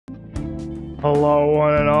Hello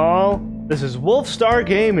one and all, this is Wolfstar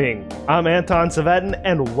Gaming. I'm Anton Savetin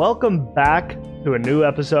and welcome back to a new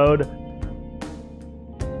episode.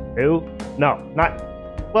 New? No, not,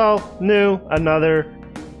 well, new, another,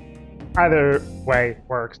 either way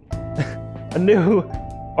works. A new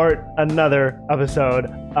or another episode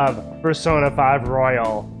of Persona 5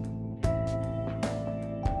 Royal.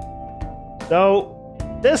 So,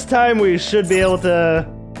 this time we should be able to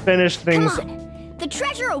finish things. Come on. The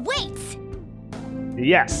treasure awaits!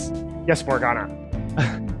 Yes. Yes, Morgana.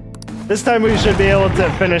 This time we should be able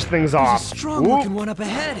to finish things off. There's a strong looking one up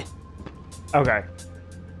ahead. Okay.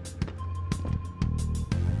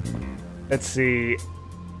 Let's see.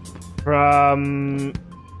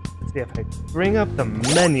 Let's see if I bring up the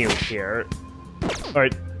menu here. Or,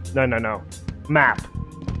 no. Map.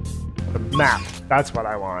 The map. That's what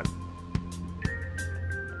I want.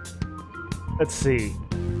 Let's see.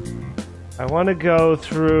 I want to go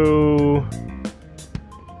through...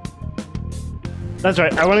 That's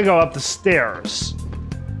right, I want to go up the stairs.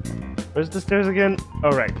 Where's the stairs again?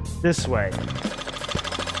 Oh, right. This way.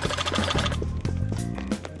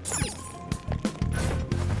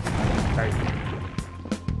 Right.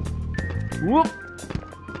 Whoop!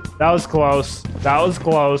 That was close. That was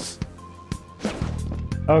close.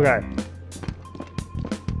 Okay.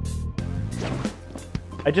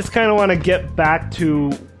 I just kind of want to get back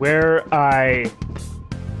to where I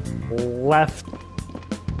left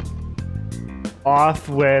off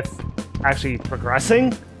with actually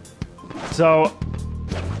progressing. So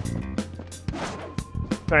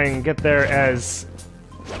try and get there as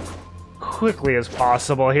quickly as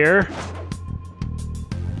possible here.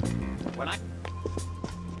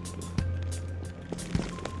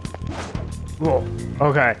 Whoa,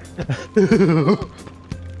 okay.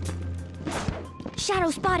 Shadow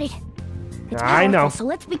spotted. It's I know. powerful, so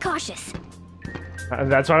let's be cautious.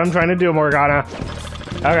 That's what I'm trying to do, Morgana.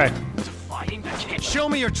 Okay. Show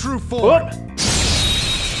me your true form. Whoop.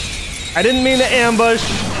 I didn't mean to ambush.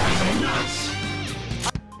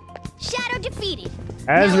 Shadow defeated.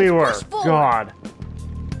 As Now we let's were. push forward. God.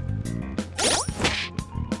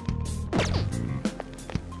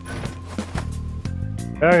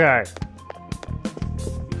 Okay.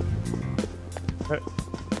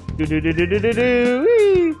 Do.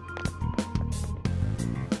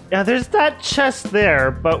 Yeah, there's that chest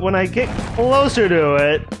there, but when I get closer to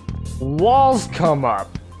it, walls come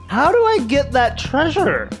up. How do I get that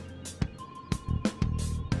treasure?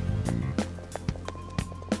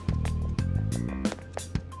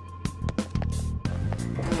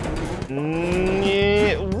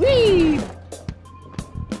 Wee!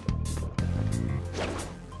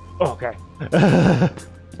 Okay.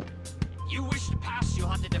 You wish to pass, you'll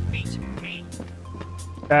have to defeat me.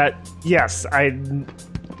 Yes, I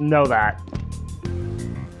know that.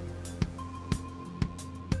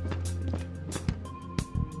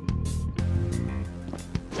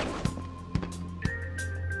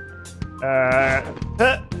 Huh.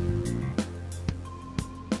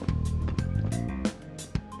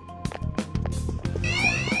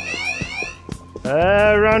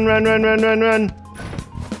 Run.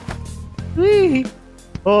 Whee!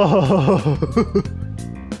 Oh.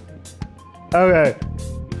 Okay.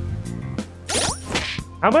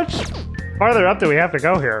 How much farther up do we have to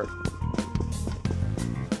go here?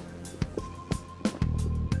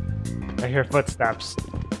 I hear footsteps.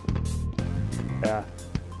 Yeah.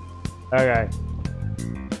 Okay.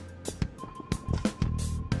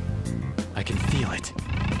 I can feel it.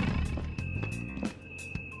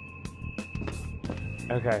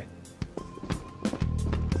 Okay.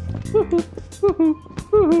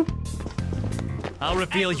 I'll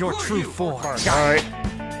reveal your true form. Alright.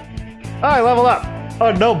 Oh, I leveled up!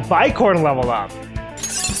 Oh no, Bicorn leveled up!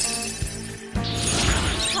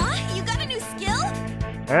 Huh? You got a new skill?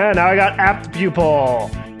 And now I got Apt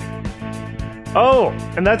Pupil! Oh,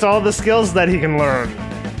 and that's all the skills that he can learn.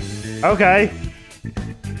 Okay.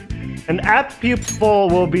 An Apt Pupil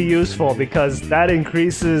will be useful because that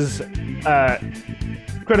increases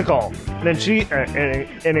critical. And then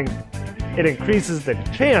it increases the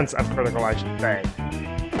chance of critical, I should say.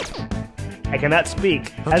 I cannot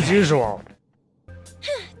speak, as usual.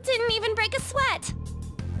 Didn't even break a sweat.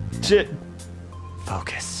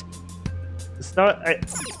 Focus. It's not. I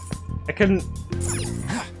can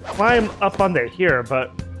climb up onto here, but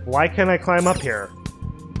why can't I climb up here?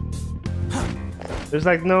 There's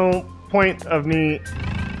like no point of me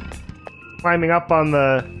climbing up on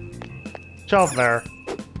the shelf there.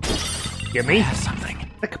 Gimme? I have something.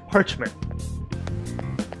 Like parchment.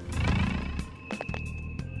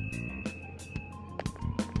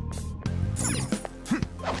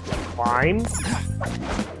 Climb?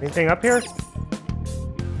 Anything up here?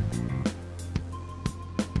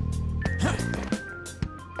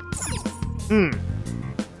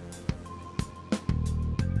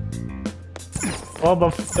 Well,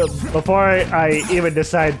 before I even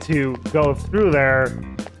decide to go through there,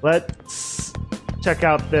 let's check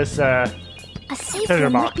out this A safe treasure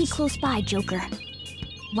room might box. be close by, Joker.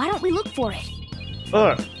 Why don't we look for it?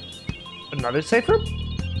 Another safe room?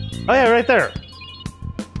 Oh yeah, right there.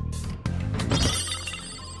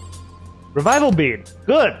 Revival bead.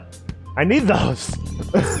 Good. I need those.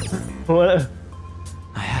 What?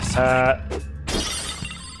 I have something.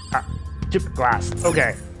 Chip glass.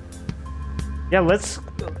 Okay. Yeah, let's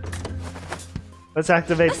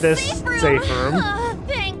activate this safe room. Oh,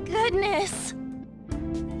 thank goodness.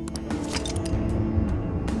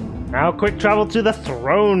 Now, quick travel to the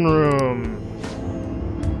throne room.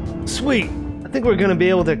 Sweet. I think we're gonna be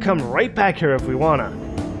able to come right back here if we wanna.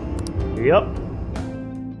 Yup.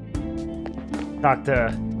 Talk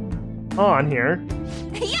to On here.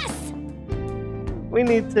 Yes! We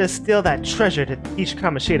need to steal that treasure to teach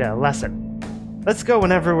Kamoshida a lesson. Let's go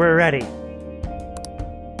whenever we're ready.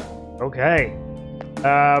 Okay.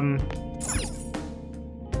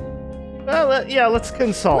 Well, yeah, let's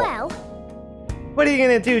consult. Well, What are you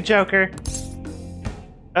gonna do, Joker?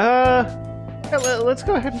 Yeah, let's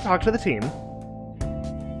go ahead and talk to the team.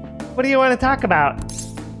 What do you want to talk about?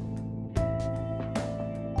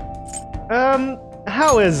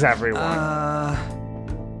 How is everyone?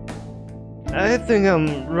 I think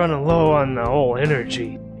I'm running low on the whole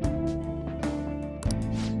energy.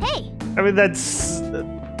 hey, I mean, that's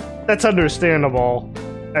understandable.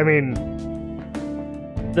 I mean,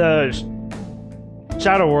 the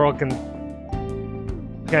Shadow World can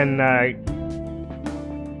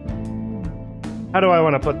how do I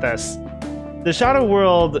want to put this? The Shadow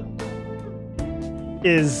World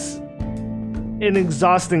is an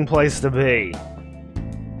exhausting place to be.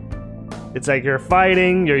 It's like you're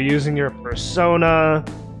fighting, you're using your persona,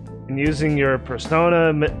 and using your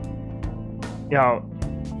persona, you know,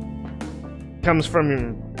 comes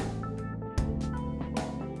from.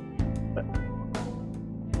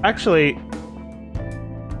 Actually,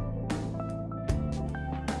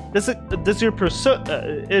 does your persona?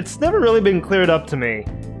 It's never really been cleared up to me.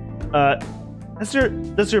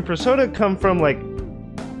 Does your persona come from like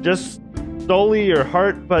just solely your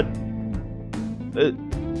heart, but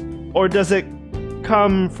or does it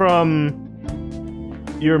come from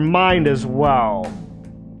your mind as well?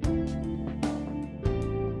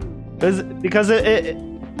 Because if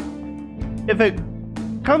it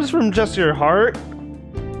comes from just your heart,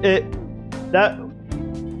 that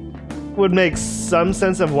would make some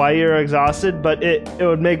sense of why you're exhausted, but it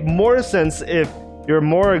would make more sense if you're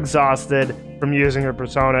more exhausted from using your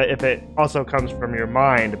persona if it also comes from your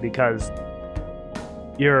mind, because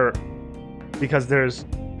there's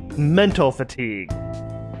mental fatigue,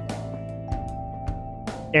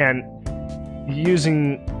 and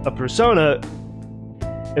using a persona,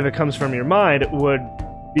 if it comes from your mind, would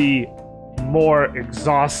be more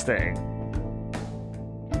exhausting.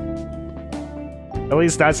 At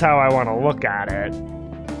least that's how I want to look at it.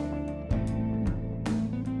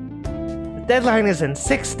 The deadline is in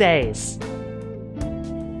 6 days.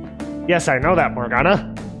 Yes, I know that,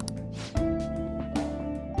 Morgana.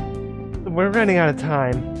 We're running out of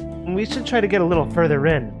time. We should try to get a little further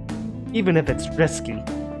in, even if it's risky.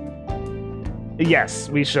 Yes,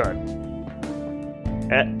 we should.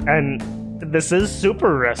 And this is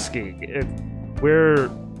super risky. We're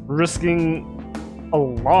risking a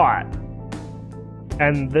lot.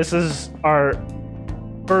 And this is our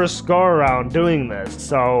first go around doing this,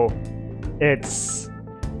 so it's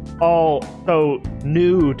all so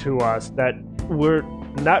new to us that we're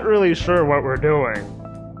not really sure what we're doing.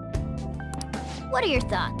 what are your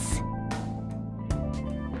thoughts?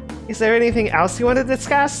 Is there anything else you want to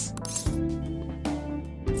discuss?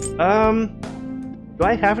 Do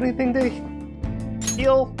I have anything to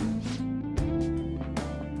heal?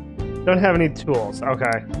 Don't have any tools,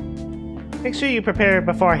 okay. Make sure you prepare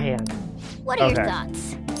beforehand. What are your Okay.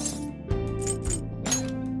 thoughts?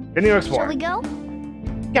 Can you explore? Shall we go?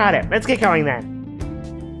 Got it. Let's get going then.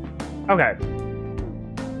 Okay.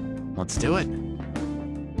 Let's do it.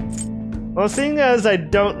 Well, seeing as I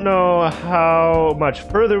don't know how much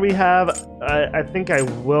further we have, I think I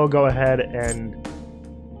will go ahead and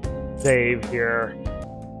save here.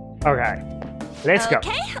 Okay. Let's go.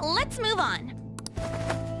 Okay, let's move on.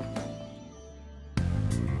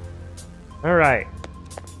 Alright.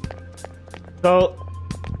 So,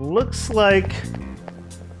 looks like...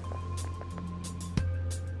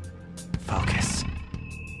 Focus.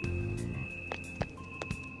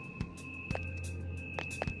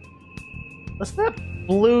 What's that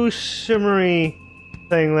blue shimmery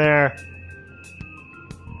thing there?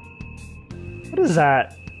 is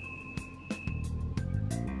that?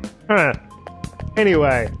 Huh.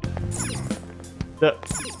 Anyway.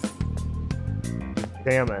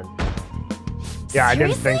 Damn it. Yeah, I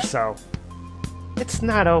didn't think so. It's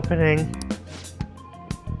not opening.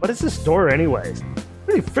 What is this door anyways?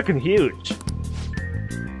 Pretty freaking huge.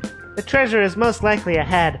 The treasure is most likely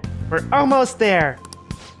ahead. We're almost there.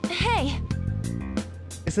 Hey.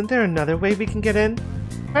 Isn't there another way we can get in?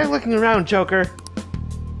 Try looking around, Joker.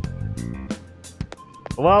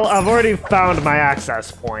 Well, I've already found my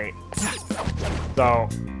access point. So,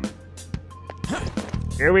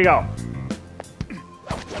 here we go.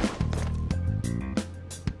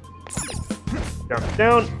 Jump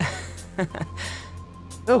down.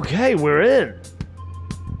 Okay, we're in.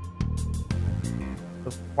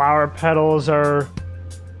 The flower petals are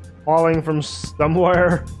falling from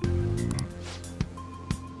somewhere.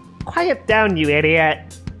 Quiet down, you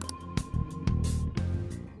idiot.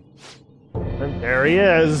 And there he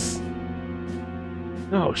is.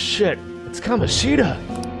 Oh shit, it's Kamoshida.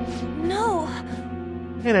 No.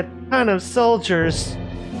 And a ton of soldiers.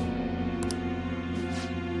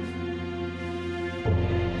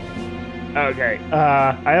 Okay,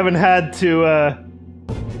 I haven't had to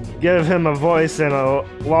give him a voice in a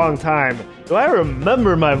long time. Do I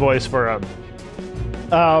remember my voice for him?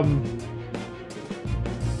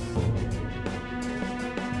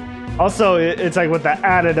 Also, it's like with the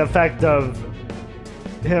added effect of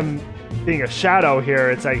him being a shadow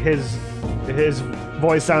here, it's like his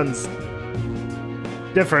voice sounds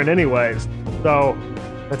different anyways. So,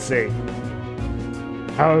 let's see.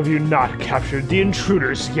 How have you not captured the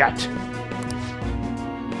intruders yet?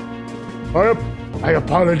 I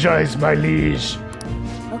apologize, my liege.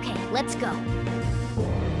 Okay, let's go.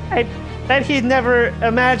 I bet he'd never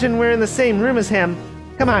imagine we're in the same room as him.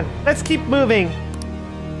 Come on, let's keep moving.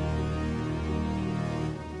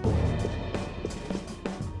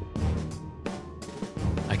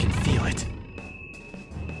 I can feel it.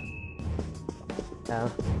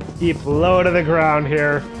 Keep low to the ground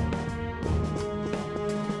here.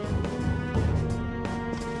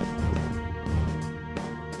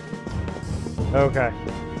 Okay.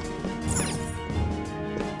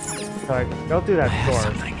 So I can go through that door.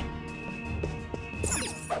 Something.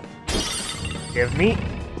 Give me.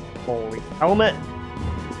 Holy helmet.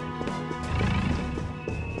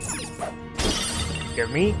 Give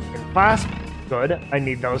me. And clasp. Good. I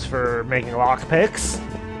need those for making lockpicks.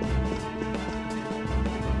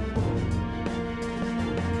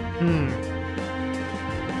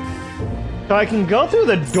 So I can go through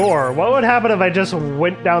the door. What would happen if I just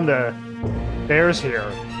went down the stairs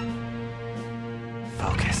here?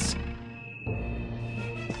 Focus.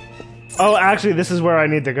 Oh, actually, this is where I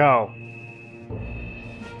need to go.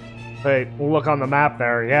 Wait, look on the map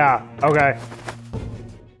there. Yeah, okay.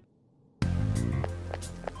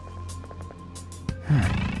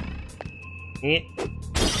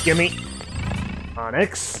 Gimme.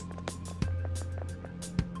 Onyx.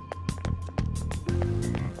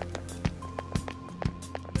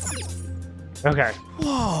 Okay.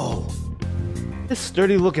 Whoa! This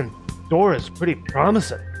sturdy looking door is pretty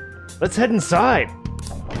promising. Let's head inside.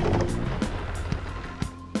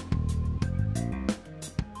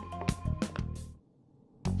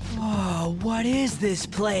 Whoa, what is this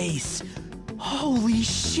place? Holy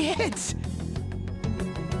shit!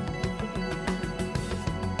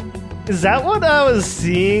 Is that what I was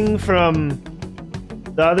seeing from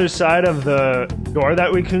the other side of the door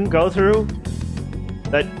that we couldn't go through?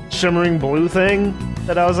 That shimmering blue thing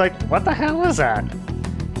that I was like, what the hell is that?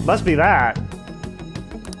 Must be that.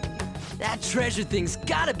 That treasure thing's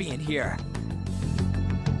gotta be in here.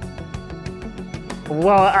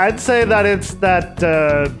 Well, I'd say that it's that,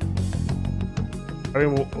 I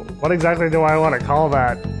mean, what exactly do I want to call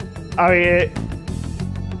that? I mean,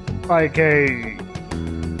 like a...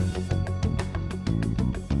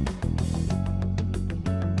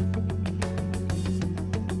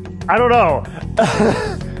 I don't know.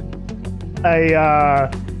 A,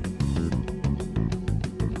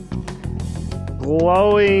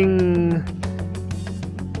 glowing,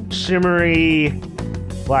 shimmery,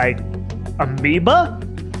 like, amoeba?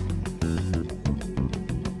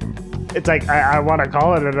 It's like, I want to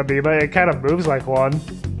call it an amoeba. It kind of moves like one.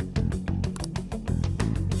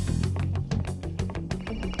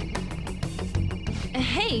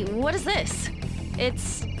 Hey, what is this?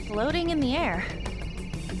 It's floating in the air.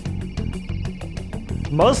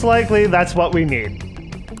 Most likely, that's what we need.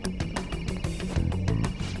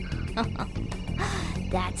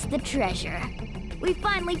 That's the treasure. We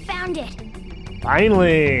finally found it.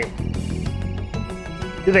 Finally!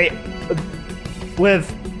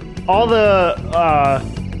 With all the,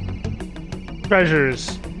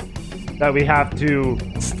 treasures that we have to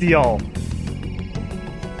steal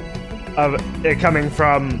of it coming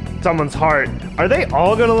from someone's heart. Are they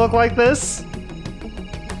all gonna look like this?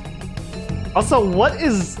 Also, what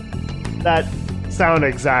is that sound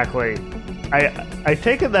exactly? I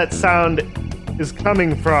take it that sound is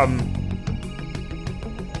coming from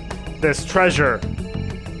this treasure,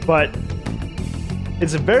 but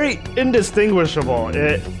it's very indistinguishable.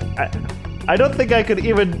 I don't think I could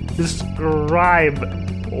even describe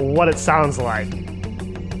what it sounds like.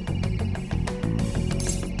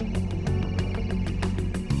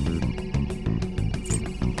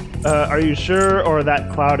 Are you sure, or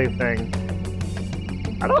that cloudy thing?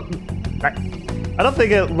 I don't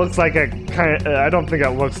think it looks like a kind. I don't think it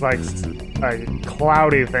looks like a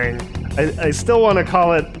cloudy thing. I still want to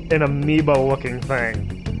call it an amoeba-looking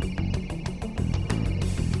thing.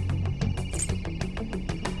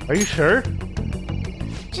 Are you sure?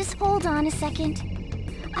 Just hold on a second.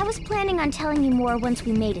 I was planning on telling you more once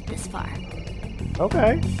we made it this far.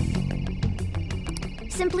 Okay.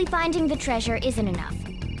 Simply finding the treasure isn't enough.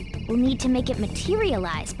 We'll need to make it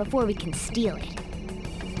materialize before we can steal it.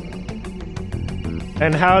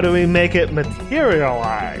 And how do we make it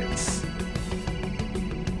materialize?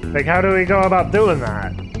 Like, how do we go about doing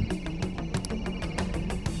that?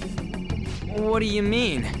 What do you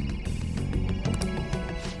mean?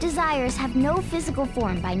 Desires have no physical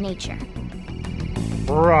form by nature.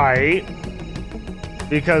 Right.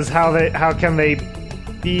 Because how can they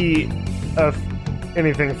be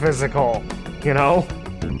anything physical, you know?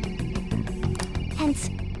 Hence,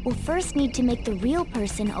 we'll first need to make the real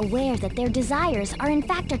person aware that their desires are in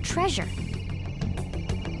fact a treasure.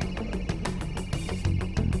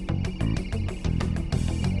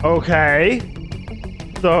 Okay.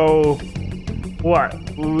 So, what?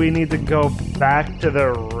 We need to go back to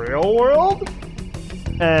the real world?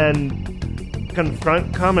 And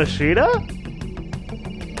confront Kamoshida?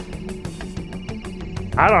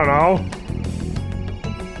 I don't know.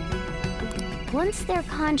 Once they're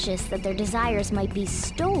conscious that their desires might be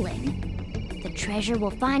stolen, the treasure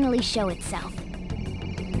will finally show itself.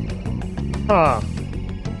 Huh.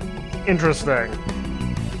 Interesting.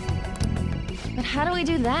 But how do we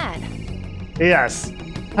do that? Yes.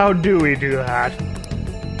 How do we do that?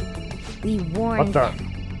 We warn What the? them.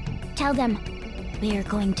 Tell them, we're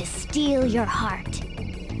going to steal your heart.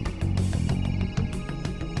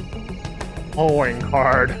 Calling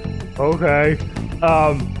card. Okay.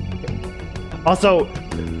 Also,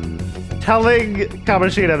 telling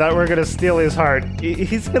Kamoshida that we're gonna steal his heart,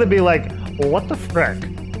 he's gonna be like, what the frick?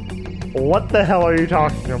 What the hell are you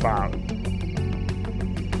talking about?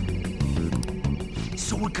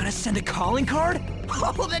 So we're gonna send a calling card?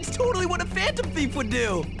 Oh, that's totally what a phantom thief would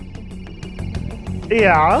do!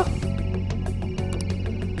 Yeah.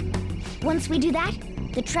 Once we do that,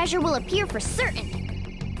 the treasure will appear for certain.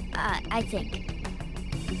 I think.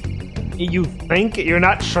 You think? You're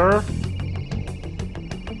not sure?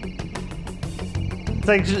 It's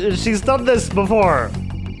like, she's done this before.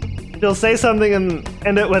 She'll say something and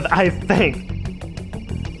end it with, I think.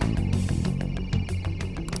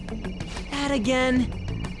 That again?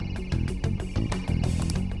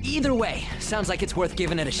 Either way, sounds like it's worth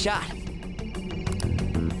giving it a shot.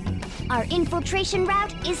 Our infiltration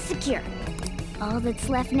route is secure. All that's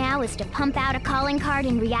left now is to pump out a calling card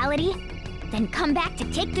in reality, then come back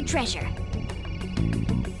to take the treasure.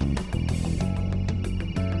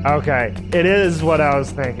 Okay, it is what I was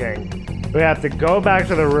thinking. We have to go back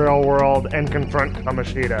to the real world and confront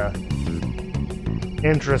Kamoshida.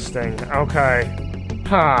 Interesting, okay.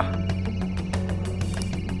 Huh.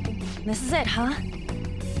 This is it, huh?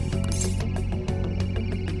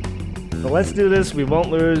 So let's do this, we won't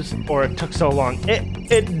lose, or it took so long.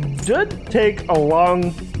 It did take a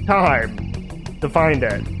long time to find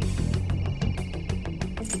it.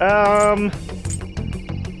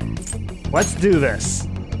 Let's do this.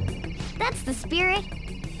 That's the spirit.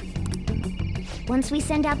 Once we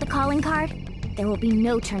send out the calling card, there will be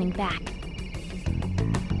no turning back.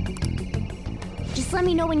 Just let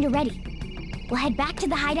me know when you're ready. We'll head back to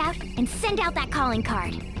the hideout and send out that calling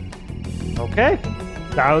card. Okay,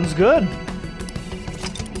 sounds good.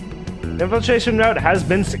 The infiltration route has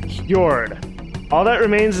been secured. All that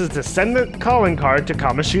remains is to send the calling card to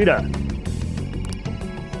Kamoshida.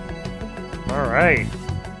 Alright.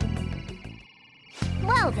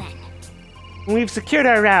 Well then. We've secured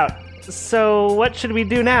our route, so what should we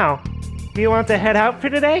do now? Do you want to head out for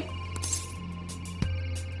today?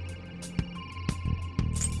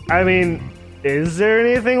 I mean, is there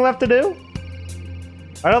anything left to do?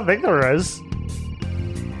 I don't think there is.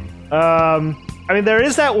 I mean, there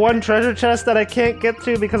is that one treasure chest that I can't get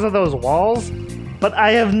to because of those walls, but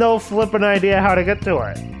I have no flippin' idea how to get to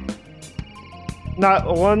it.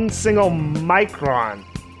 Not one single micron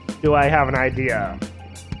do I have an idea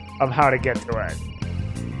of how to get to it.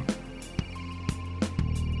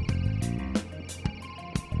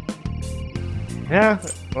 Yeah,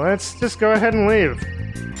 let's just go ahead and leave.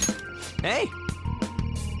 Hey,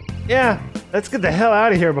 Yeah, let's get the hell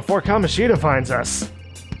out of here before Kamoshida finds us.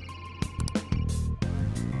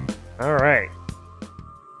 Alright.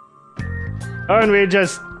 Oh, and we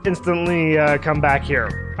just instantly come back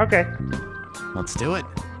here. Okay. Let's do it.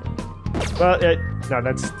 Well, no,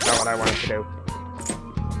 that's not what I wanted to do.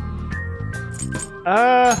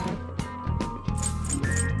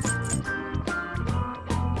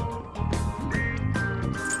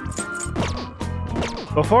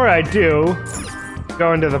 Before I do,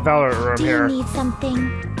 go into the Valorant room Do you here. need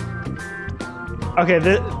something? Okay,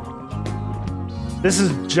 this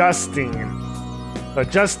is Justine. So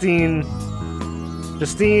Justine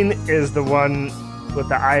is the one with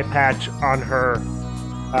the eye patch on her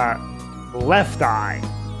left eye.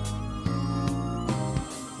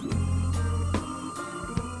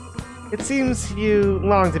 It seems you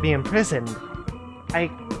long to be imprisoned. I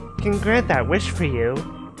can grant that wish for you.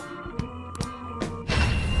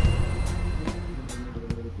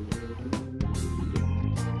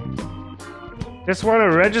 Just want to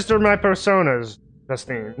register my personas,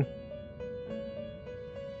 Justine.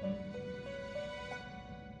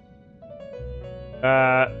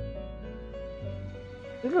 I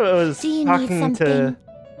think I was Do you need talking to something?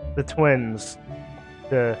 the twins.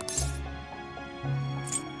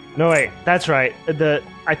 No, wait, that's right.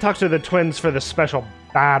 I talked to the twins for the special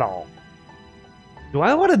battle. Do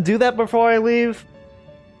I want to do that before I leave?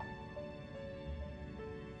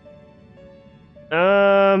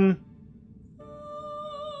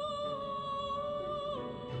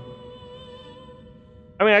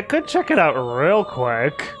 I mean, I could check it out real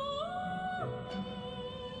quick.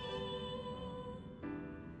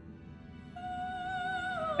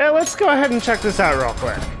 Yeah, let's go ahead and check this out real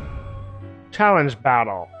quick. Challenge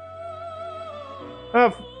battle.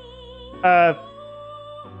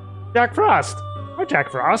 Jack Frost. Hi,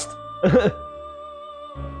 Jack Frost.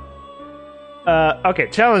 Okay,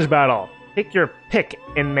 challenge battle. Pick your pick,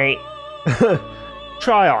 inmate.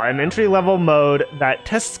 Trial, an entry-level mode that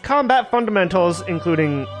tests combat fundamentals,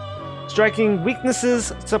 including striking,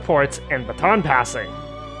 weaknesses, supports, and baton passing.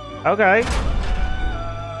 Okay.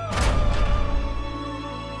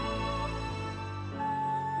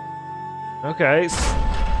 Okay.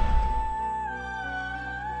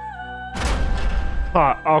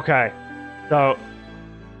 Huh, okay. So,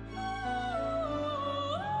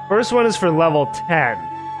 first one is for level 10.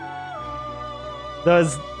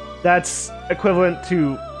 That's equivalent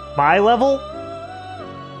to my level?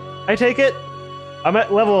 I take it? I'm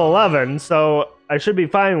at level 11, so I should be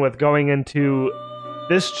fine with going into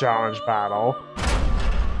this challenge battle.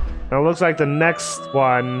 And it looks like the next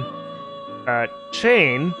one,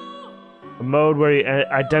 Chain, a mode where you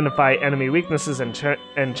identify enemy weaknesses and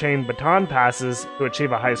chain baton passes to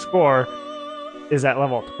achieve a high score, is at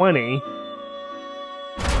level 20.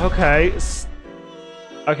 Okay.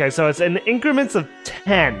 Okay, so it's in increments of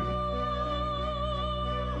 10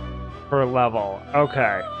 per level.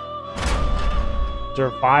 Okay.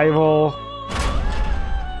 Survival,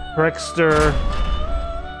 Trickster,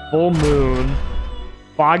 Full Moon,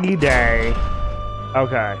 Foggy Day.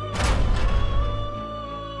 Okay.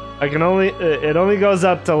 I can only it only goes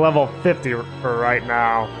up to level 50 for right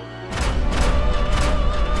now.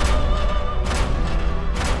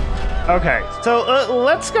 Okay, so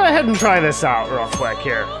let's go ahead and try this out real quick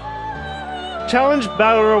here. Challenge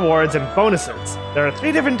battle rewards and bonuses. There are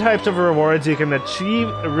 3 different types of rewards you can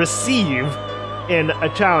receive in a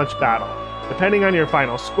challenge battle, depending on your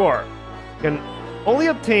final score. You can only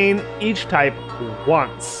obtain each type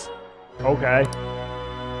once. Okay.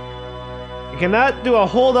 You cannot do a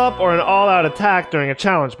hold up or an all-out attack during a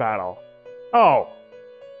challenge battle. Oh.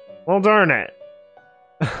 Well, darn it.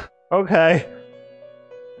 Okay.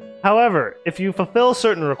 However, if you fulfill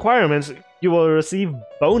certain requirements, you will receive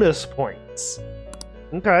bonus points.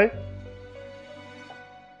 Okay.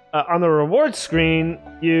 On the reward screen,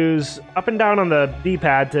 use up and down on the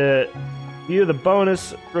D-pad to view the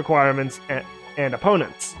bonus requirements and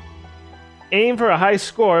opponents. Aim for a high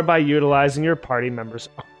score by utilizing your party members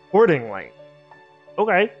accordingly.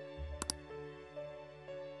 Okay.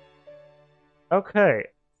 Okay.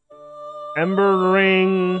 Ember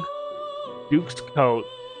Ring, Duke's Coat,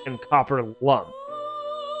 and Copper Lump.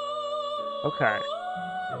 Okay.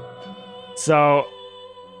 So,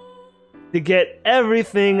 to get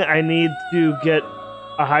everything, I need to get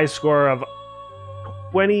a high score of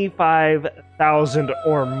 25,000 10,000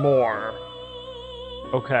 or more.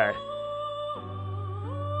 Okay.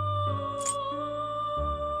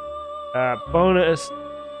 Bonus.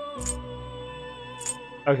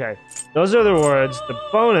 Okay, those are the words. The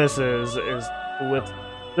bonus is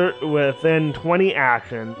within 20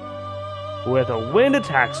 actions with a wind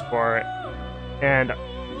attack score and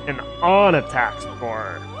an on attack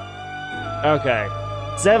score. Okay,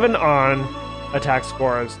 7 on attack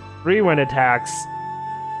scores, 3 wind attacks,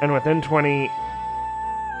 and within 20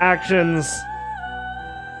 actions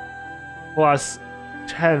plus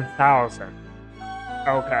 10,000.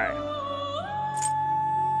 Okay.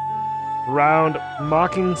 Round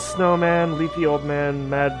Mocking Snowman, Leafy Old Man,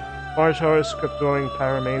 Mad Marsh Horse, Script Going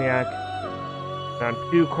Pyromaniac. Round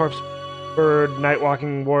 2, Corpse Bird, Night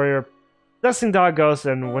Walking Warrior, Dusting Dog Ghost,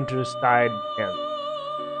 and Winterside Inn.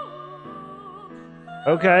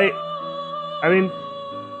 Okay. I mean,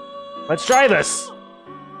 let's try this.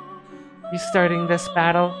 You starting this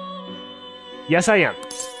battle? Yes, I am.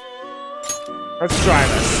 Let's try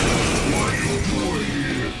this.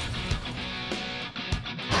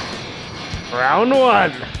 Round 1.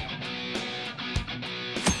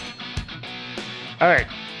 Alright.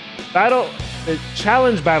 The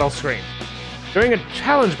challenge battle screen. During a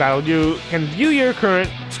challenge battle, you can view your current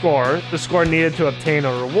score, the score needed to obtain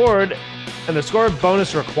a reward, and the score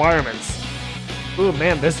bonus requirements. Ooh,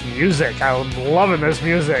 man, this music. I'm loving this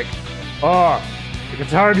music. Oh, the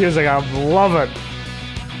guitar music, I'm loving.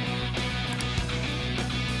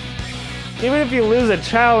 Even if you lose a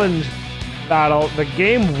challenge battle, the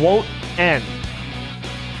game won't end.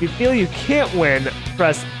 If you feel you can't win,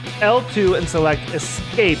 press L2 and select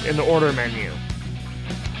Escape in the order menu.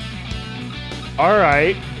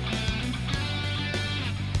 Alright.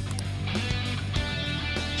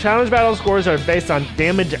 Challenge battle scores are based on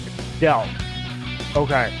damage dealt.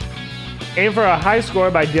 Okay. Aim for a high score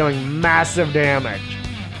by dealing massive damage.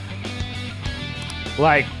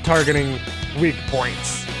 Like targeting weak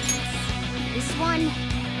points. This one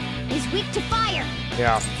is weak to fire.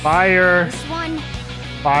 Yeah, fire. This one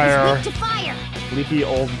Fire. is weak to fire. Sleepy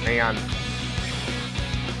old man.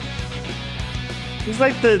 He's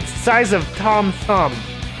like the size of Tom Thumb.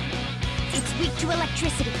 It's weak to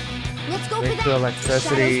electricity. Let's go Weak for to that.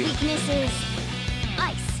 electricity. Shadow's weakness is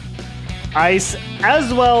ice. Ice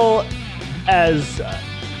as well as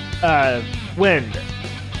wind.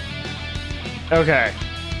 Okay.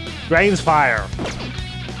 Drain's fire.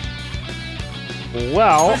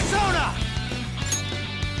 Well, Persona!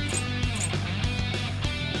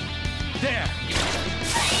 There.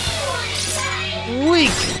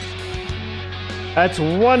 weak. That's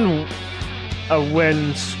one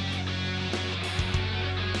wind.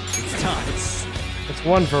 It's time. It's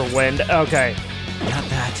one for wind. Okay. Not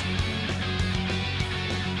that.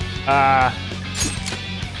 Yeah.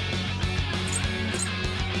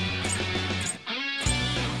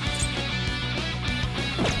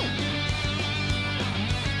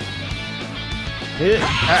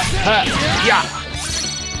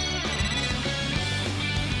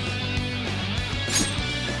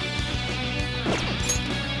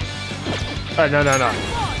 No.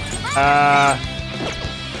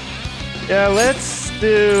 Yeah, let's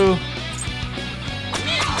do.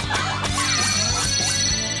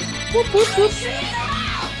 Whoop, whoop, whoop.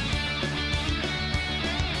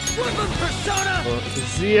 Woodland Persona!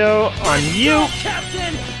 Zio on you.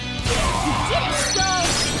 Captain! Didn't go.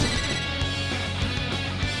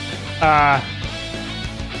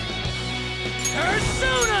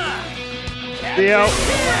 Persona! Zio.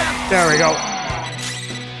 There we go.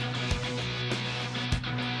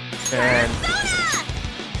 And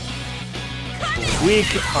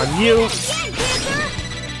weak on you. Again, Panther.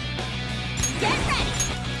 Get ready.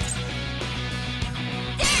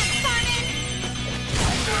 Dance, Carmen.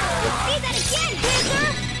 Let's see that again, Panther.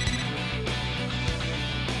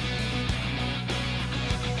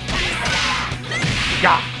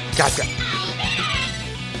 Yeah, gotcha.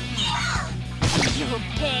 You'll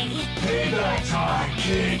pay.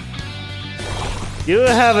 You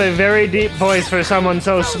have a very deep voice for someone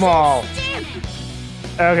so small. Damn.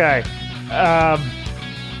 Okay.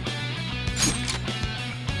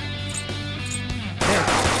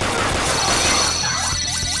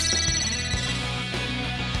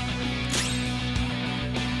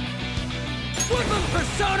 Woodland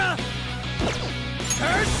Persona!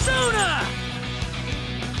 Persona!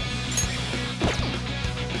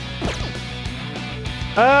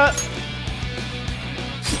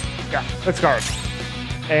 Yeah, let's guard.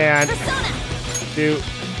 And Persona. do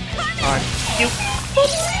on you.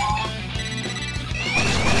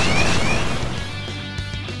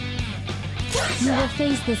 You will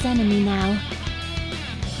face this enemy now.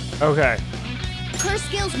 Okay. Curse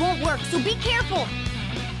skills won't work, so be careful.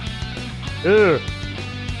 Ugh.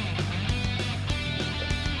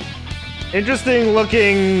 Interesting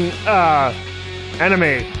looking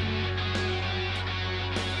enemy.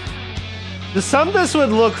 To some this would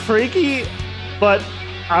look freaky, but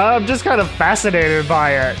I'm just kind of fascinated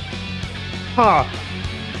by it. Huh.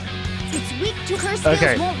 It's weak to curse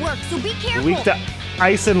skills won't work, so be careful. Weak to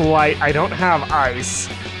ice and light. I don't have ice.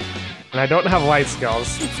 And I don't have light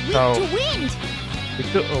skills. It's weak so to wind.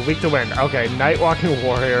 Weak to wind. Okay, Night Walking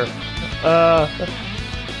Warrior.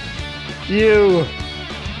 You.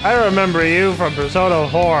 I remember you from Persona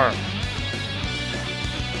 4.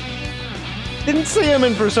 Didn't see him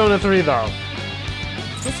in Persona 3 though.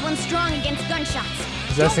 This one's strong against gunshots.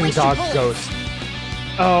 Possessing Dog Ghost.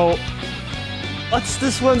 Oh. What's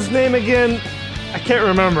this one's name again? I can't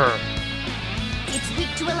remember. It's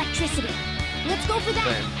weak to electricity. Let's go for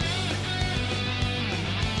that.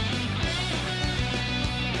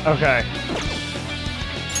 Okay.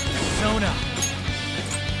 Persona.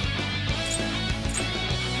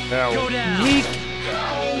 Now, Go down. weak.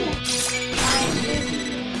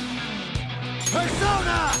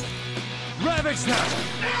 Persona! Ravage them!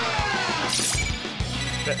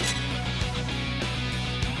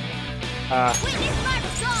 Witness my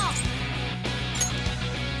resolve!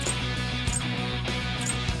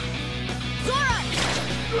 Zora!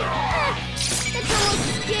 It's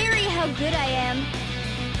almost scary how good I am.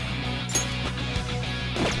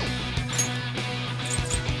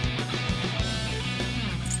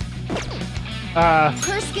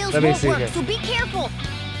 Curse skills won't work, so be careful.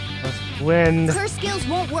 Wind. Curse skills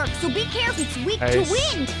won't work, so be careful. It's weak to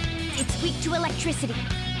wind. It's weak to electricity.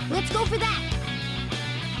 Let's go for that.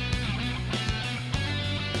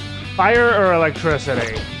 Fire or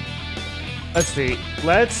electricity? Let's see.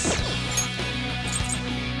 Let's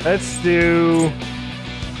do.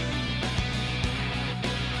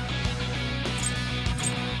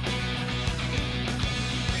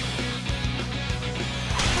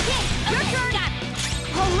 Okay, your turn.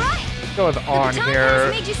 All right. Go with on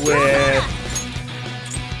here with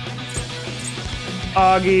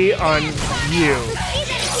Augie on you.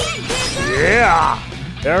 Yeah,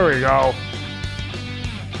 there we go.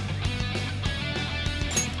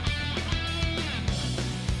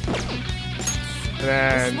 And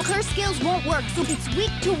then Curse skills won't work, so it's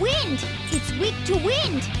weak to wind. It's weak to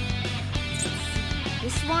wind.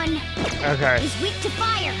 This one is weak to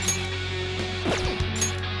fire.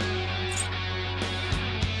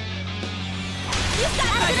 You've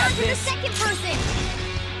got to get on to the second person.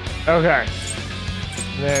 okay.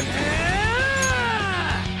 And then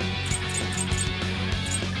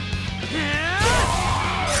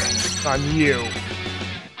on you.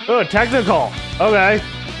 Oh, technical. Okay.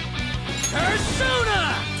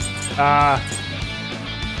 Persona!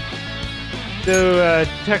 Do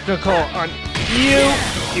technical on you.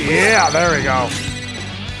 Yeah, there we go.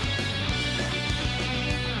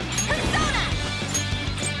 Persona!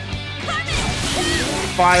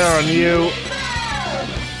 Fire on you.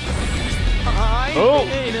 I Oh.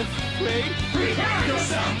 ain't afraid.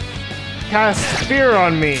 Cast fear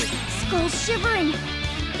on me. Skull's shivering.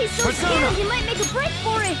 He's so Persona! scared he might make a break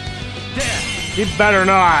for it. There. He better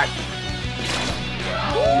not.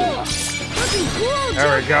 Ooh, looking cool,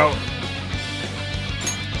 There we go.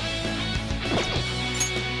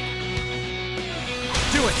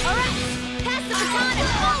 Do it. All right, pass the baton and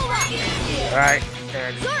follow up. All right,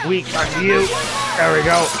 and weak on you. There we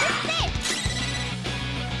go.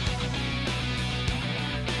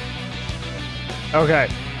 Okay.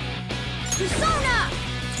 Persona!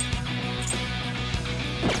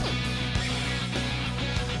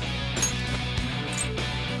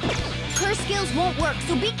 Curse skills won't work,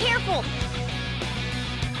 so be careful.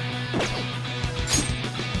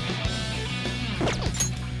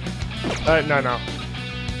 No.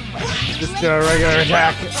 Just do a regular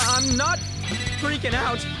attack. I'm not freaking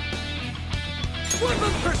out. Flip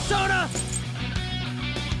of Persona!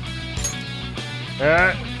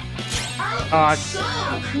 I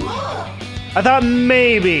thought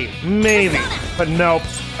maybe, but nope.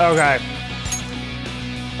 Okay.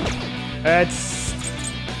 It's.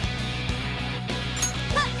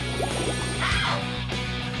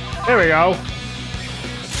 There we go.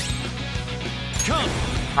 Come.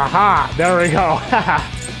 Aha! There we go.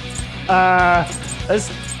 Let's.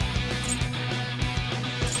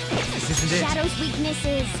 This isn't it. Shadow's weakness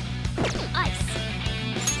is ice.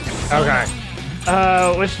 Okay.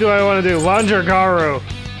 Which do I want to do? Lunge or Garu?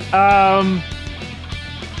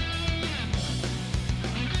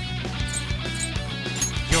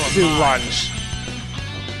 Do lunge.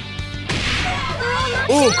 They're all your Ooh,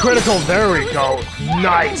 shadows. critical. There we go.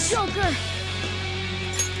 Nice. Joker.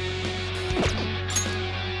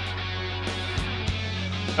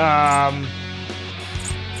 Go!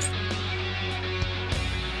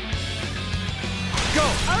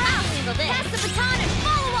 Alright, I'll handle this. Pass the baton and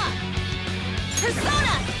follow up!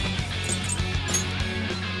 Persona!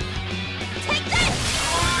 Take this!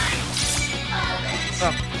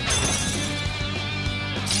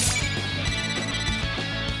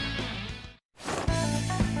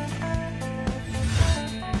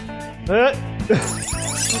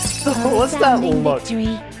 What's that look?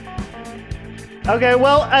 Victory. Okay,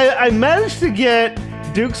 well, I managed to get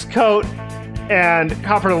Duke's coat and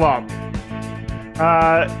copper lump.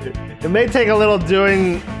 It may take a little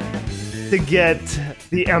doing to get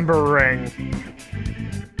the Ember Ring.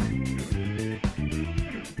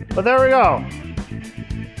 But there we go.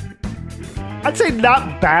 I'd say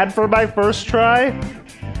not bad for my first try.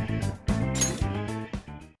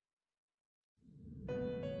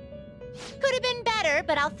 Could have been better,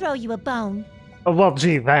 but I'll throw you a bone. Oh, well,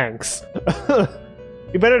 gee, thanks.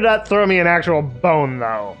 You better not throw me an actual bone,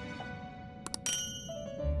 though.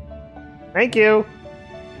 Thank you.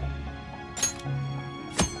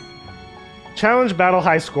 Challenge battle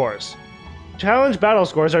high scores. Challenge battle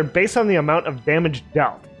scores are based on the amount of damage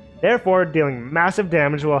dealt. Therefore, dealing massive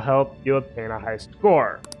damage will help you obtain a high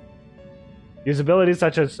score. Use abilities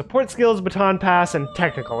such as support skills, baton pass, and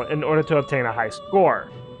technical in order to obtain a high score.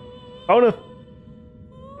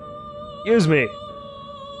 Excuse me.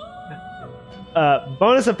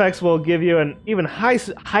 Bonus effects will give you an even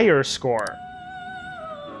higher score.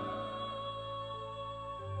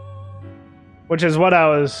 Which is what I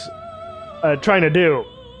was trying to do.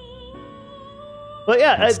 But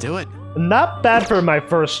yeah, Let's do it. Not bad for my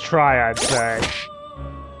first try, I'd say.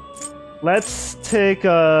 Let's take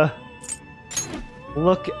a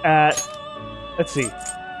look at... Let's see.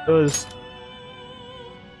 It was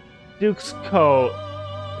Duke's coat.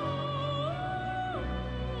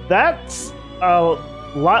 That's a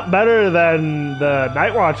lot better than the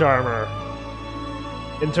Nightwatch armor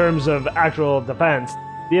in terms of actual defense.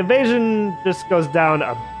 The evasion just goes down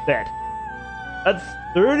a bit. That's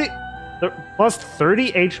 30 plus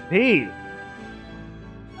 30 HP.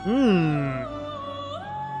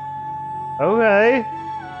 Okay.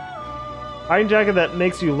 Pine jacket that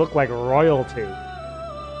makes you look like royalty.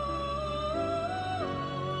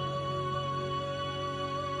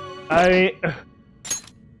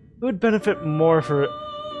 Who would benefit more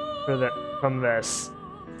from this?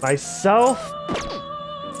 Myself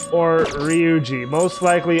or Ryuji? Most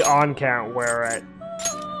likely On can't wear it.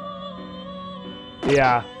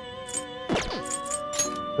 Yeah.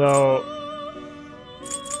 So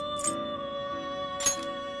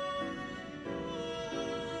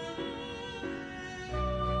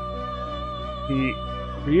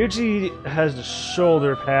Ryuji has the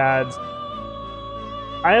shoulder pads.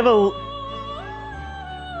 I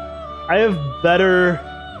have better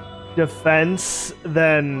defense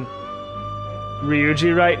than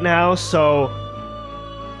Ryuji right now, so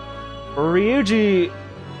Ryuji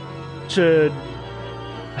should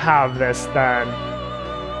have this then.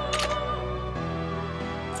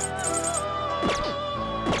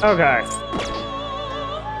 Okay.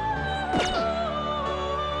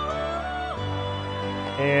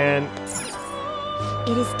 And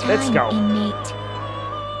It is time, let's go. inmate.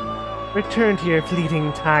 Return to your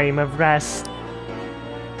fleeting time of rest.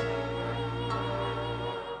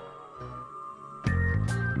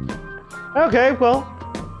 Okay, well,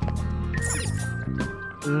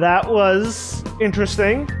 that was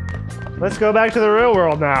interesting. Let's go back to the real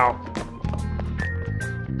world now.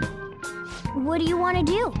 What do you want to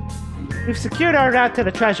do? We've secured our route to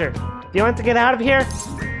the treasure. Do you want to get out of here?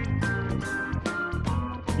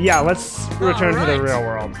 Yeah, let's return to the real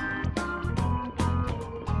world.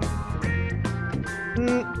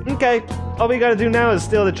 Okay, all we gotta do now is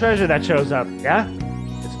steal the treasure that shows up, yeah?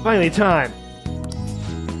 It's finally time.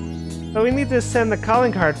 But we need to send the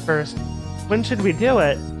calling card first. When should we do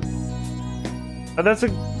it? Oh, that's a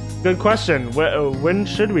good question. When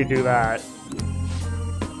should we do that?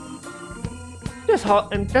 Just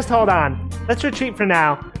hold on. Let's retreat for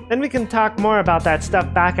now. Then we can talk more about that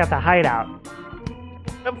stuff back at the hideout.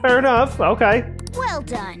 Fair enough. Okay. Well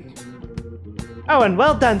done. Oh, and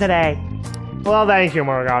well done today. Well, thank you,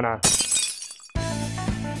 Morgana.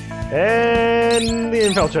 And the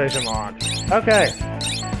infiltration log. Okay.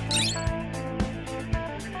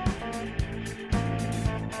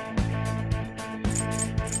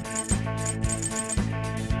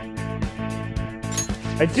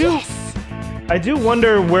 I do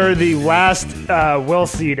wonder where the last will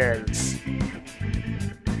seed is.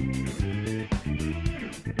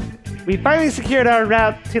 We finally secured our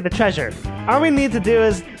route to the treasure. All we need to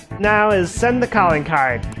do now is send the calling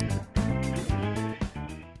card.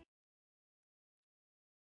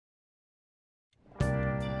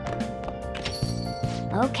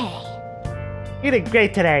 Okay. You did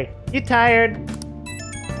great today. You tired?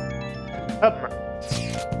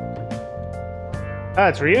 Oh,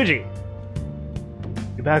 it's Ryuji.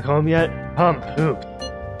 You back home yet? Pooped.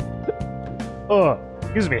 Oh,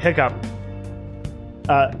 excuse me, hiccup.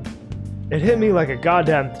 It hit me like a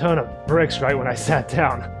goddamn ton of bricks right when I sat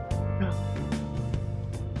down.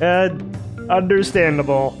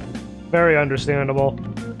 Understandable. Very understandable.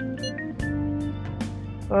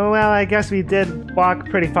 Oh, well, I guess we did walk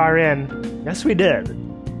pretty far in. Yes, we did.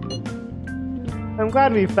 I'm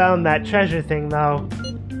glad we found that treasure thing, though.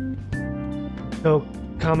 So,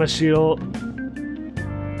 Kamoshida...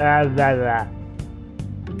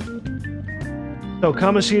 So,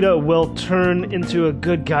 Kamoshida will turn into a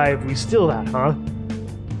good guy if we steal that, huh?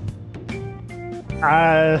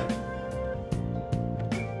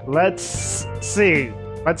 Let's see.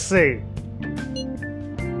 Let's see.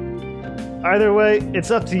 Either way, it's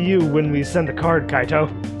up to you when we send the card, Kaito.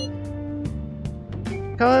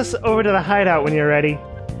 Call us over to the hideout when you're ready.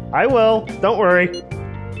 I will. Don't worry.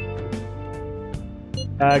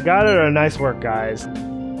 Got it, or nice work, guys.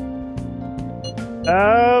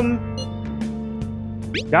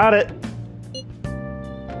 Got it.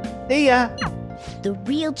 See ya. The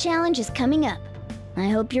real challenge is coming up. I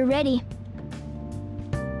hope you're ready.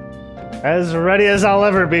 As ready as I'll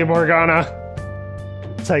ever be, Morgana.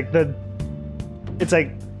 It's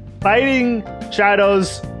like fighting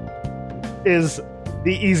shadows is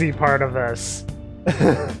the easy part of this.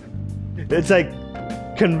 It's like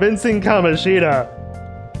convincing Kamoshida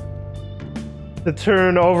to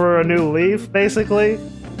turn over a new leaf, basically,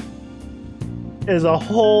 is a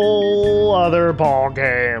whole other ball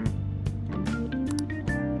game.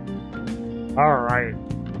 Alright.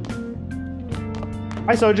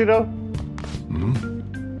 Hi, Sojiro.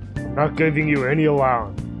 I'm not giving you any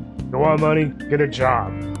allowance. You want money? Get a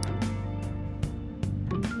job.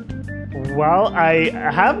 Well, I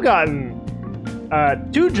have gotten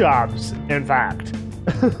 2 jobs, in fact.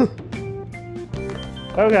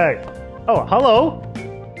 Okay. Oh, hello.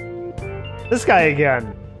 This guy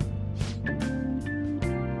again.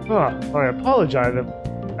 Huh, I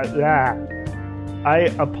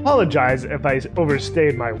apologize if I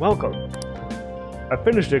overstayed my welcome. I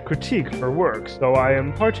finished a critique for work, so I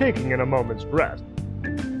am partaking in a moment's rest.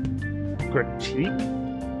 Critique?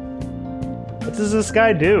 What does this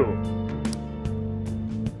guy do?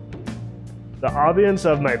 The ambience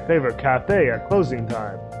of my favorite cafe at closing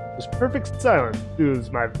time. This perfect silence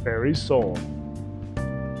soothes my very soul.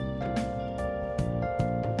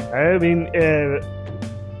 I mean,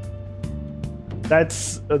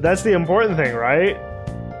 that's the important thing, right?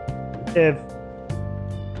 If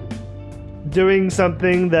doing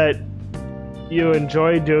something that you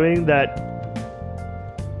enjoy doing that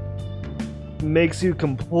makes you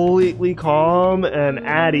completely calm and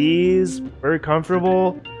at ease, very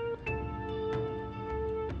comfortable,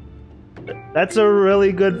 that's a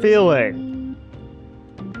really good feeling.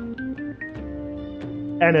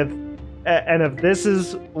 And if this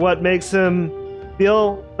is what makes him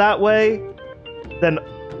feel that way, then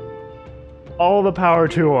all the power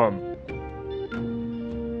to him.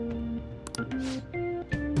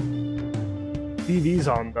 TV's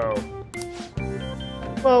on, though.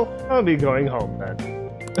 Well, I'll be going home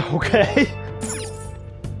then. Okay.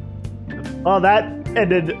 Well, that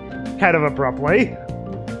ended kind of abruptly.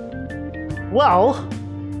 Well,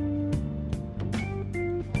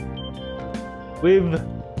 we've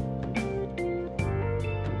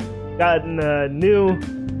gotten a new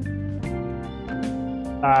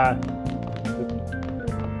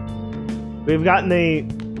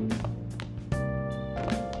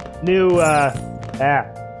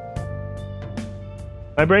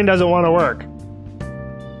my brain doesn't want to work.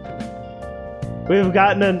 We've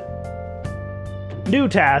gotten a new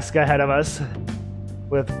task ahead of us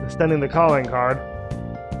with sending the calling card.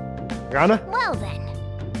 Morgana? Well then.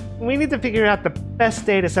 We need to figure out the best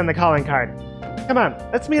day to send the calling card. Come on,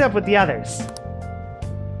 let's meet up with the others.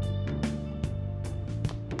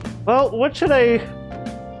 Well, what should I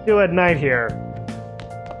do at night here?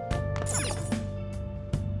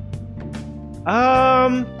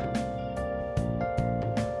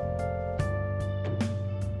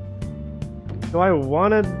 Do I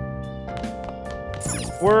want to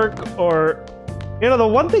work or... You know, the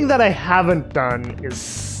one thing that I haven't done is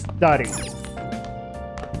study.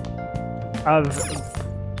 I've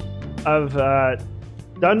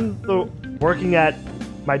done the working at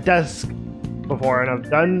my desk before, and I've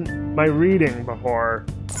done my reading before,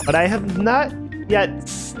 but I have not yet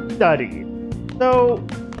studied. So,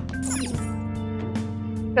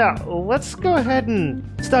 yeah, let's go ahead and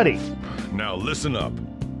study. Now listen up.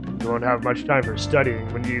 You won't have much time for studying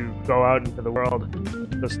when you go out into the world.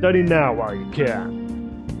 So study now while you can.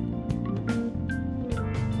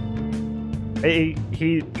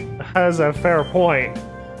 He has a fair point.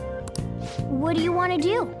 What do you want to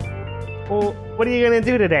do? Well, what are you gonna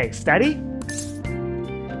do today? Study?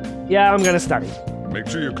 Yeah, I'm gonna study. Make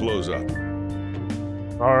sure your clothes up.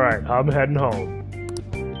 Alright, I'm heading home.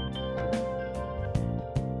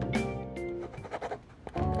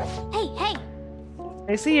 Hey!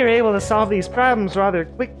 I see you're able to solve these problems rather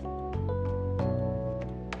quick.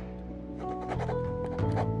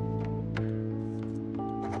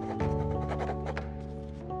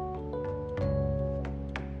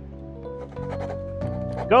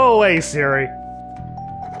 Go away, Siri.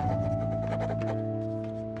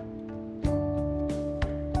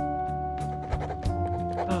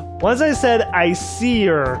 Once I said I see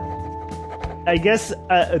her, I guess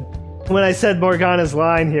when I said Morgana's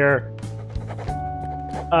line here,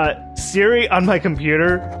 Siri on my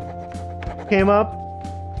computer came up,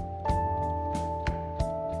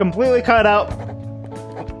 completely cut out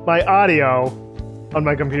my audio on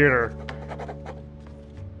my computer.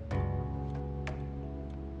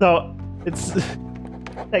 So it's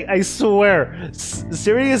like, I swear,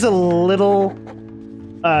 Siri is a little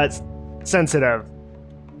sensitive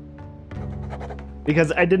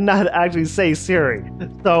because I did not actually say Siri.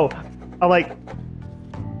 So I'm like,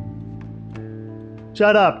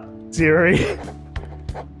 shut up, Siri.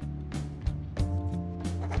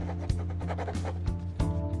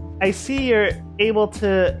 I see you're able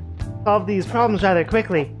to solve these problems rather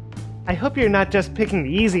quickly. I hope you're not just picking the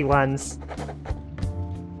easy ones.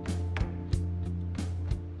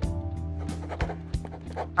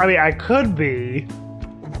 I mean, I could be,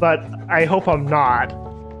 but I hope I'm not.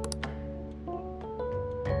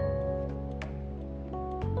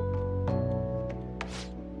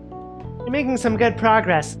 You're making some good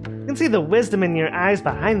progress. You can see the wisdom in your eyes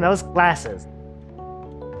behind those glasses.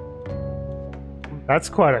 That's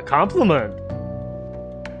quite a compliment.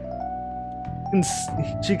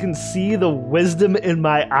 She can see the wisdom in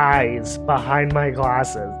my eyes behind my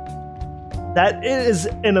glasses. That is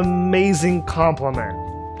an amazing compliment.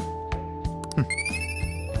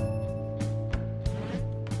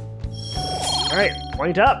 Alright,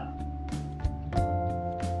 point up.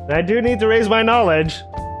 I do need to raise my knowledge.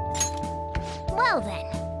 Well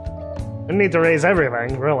then. I need to raise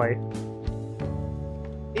everything, really.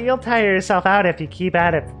 You'll tire yourself out if you keep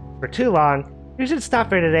at it for too long. You should stop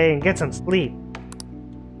for today and get some sleep.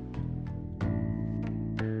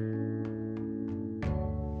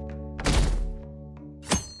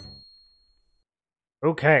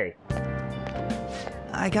 Okay.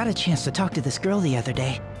 I got a chance to talk to this girl the other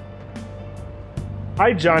day.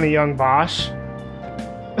 Hi, Johnny Young Bosch.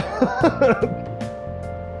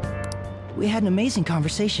 We had an amazing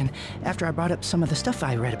conversation after I brought up some of the stuff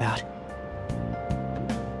I read about.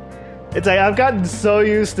 It's like I've gotten so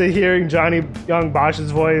used to hearing Johnny Young Bosch's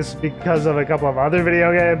voice because of a couple of other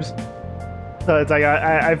video games. So it's like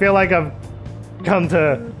I feel like I've come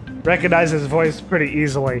to recognize his voice pretty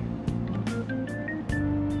easily.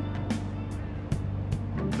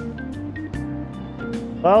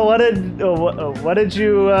 Well, what did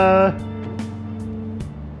you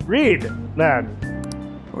read then?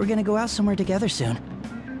 We're gonna go out somewhere together soon.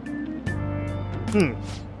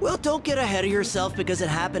 Well, don't get ahead of yourself because it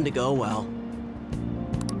happened to go well.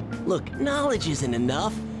 Look, knowledge isn't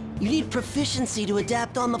enough. You need proficiency to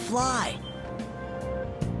adapt on the fly.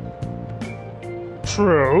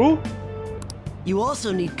 True. You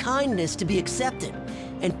also need kindness to be accepted,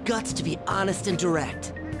 and guts to be honest and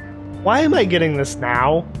direct. Why am I getting this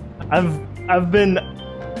now? I've been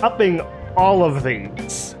upping all of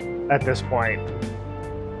these at this point.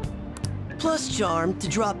 Plus charm to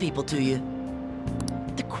draw people to you.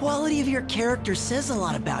 The quality of your character says a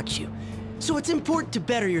lot about you, so it's important to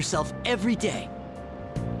better yourself every day.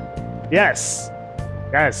 Yes.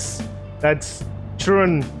 Yes. That's true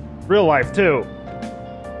in real life, too.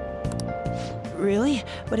 Really?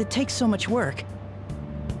 But it takes so much work.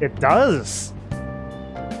 It does.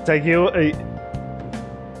 It's like you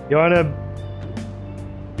wanna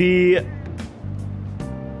be,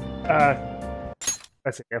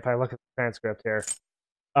 let's see, if I look at the transcript here.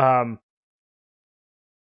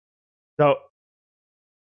 So,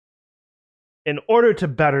 in order to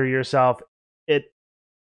better yourself, it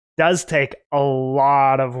does take a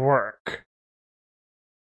lot of work.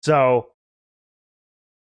 So,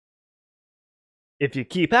 if you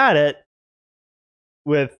keep at it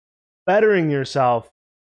with bettering yourself,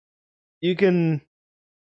 you can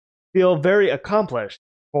feel very accomplished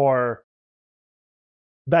for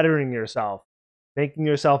bettering yourself, making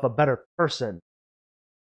yourself a better person.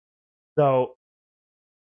 So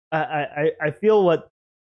I feel what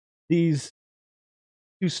these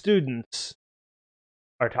two students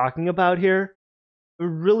are talking about here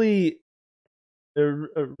really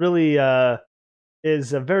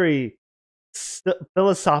is a very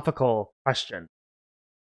philosophical question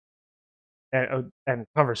and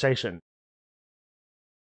conversation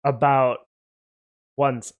about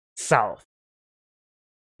one's self.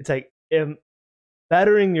 It's like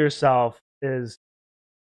bettering yourself is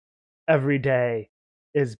every day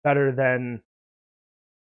is better than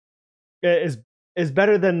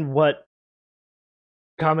what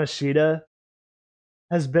Kamoshida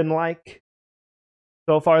has been like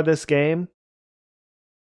so far this game.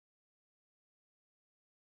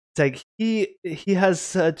 It's like he has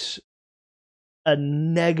such a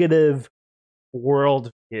negative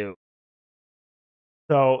worldview.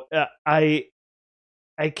 So I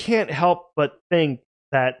can't help but think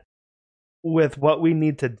that with what we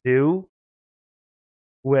need to do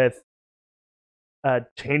with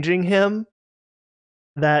changing him,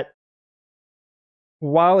 that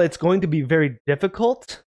while it's going to be very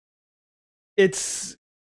difficult, it's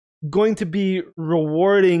going to be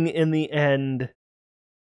rewarding in the end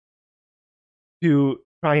to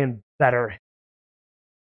try and better him.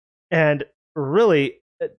 And really,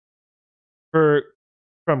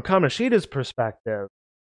 from Kamoshida's perspective,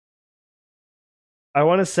 I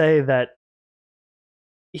want to say that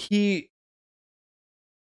he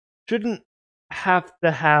shouldn't have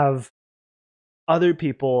to have other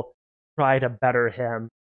people try to better him.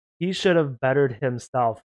 He should have bettered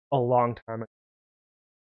himself a long time ago.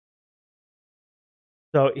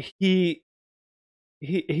 So he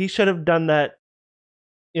should have done that,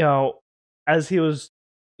 as he was,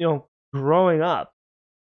 growing up.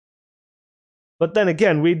 But then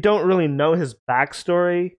again, we don't really know his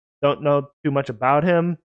backstory, don't know too much about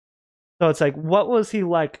him. So it's like, what was he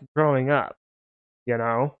like growing up? It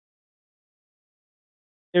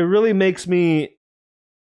really makes me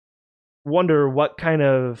wonder what kind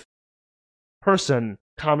of person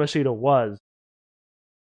Kamoshida was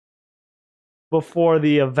before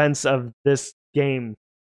the events of this game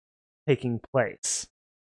taking place.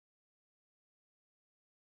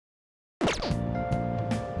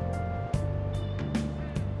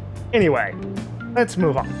 Anyway, let's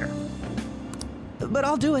move on here. But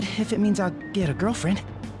I'll do it if it means I'll get a girlfriend.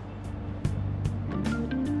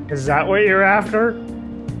 Is that what you're after?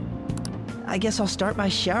 I guess I'll start by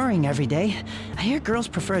showering every day. I hear girls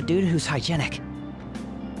prefer a dude who's hygienic.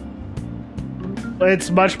 It's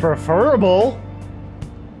much preferable.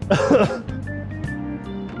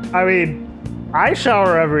 I mean, I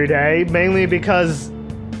shower every day, mainly because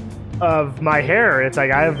of my hair. It's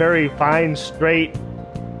like I have very fine, straight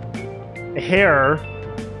hair.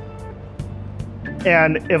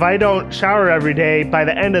 And if I don't shower every day, by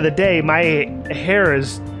the end of the day, my hair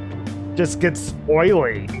just gets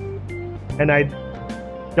oily. And I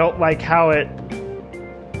don't like how it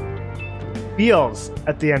feels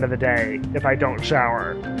at the end of the day if I don't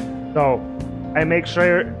shower. So I make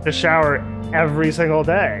sure to shower every single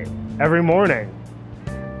day, every morning.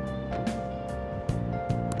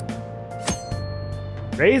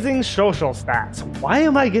 Raising social stats. Why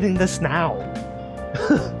am I getting this now?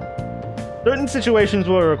 Certain situations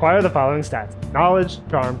will require the following stats: knowledge,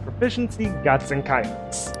 charm, proficiency, guts, and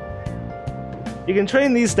kindness. You can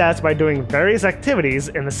train these stats by doing various activities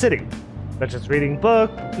in the city, such as reading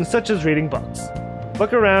books.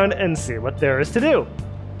 Look around and see what there is to do.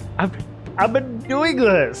 I've been doing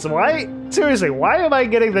this. Why? Seriously, why am I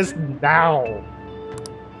getting this now?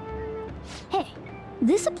 Hey,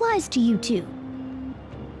 this applies to you too.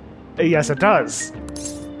 Yes, it does.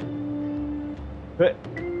 But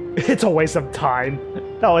it's a waste of time.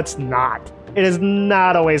 No, it's not. It is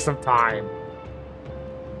not a waste of time.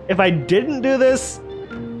 If I didn't do this,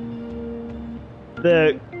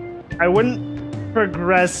 I wouldn't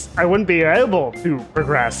progress. I wouldn't be able to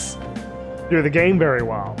progress through the game very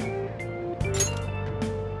well.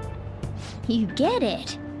 You get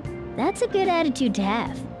it. That's a good attitude to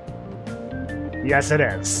have. Yes, it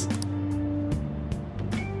is.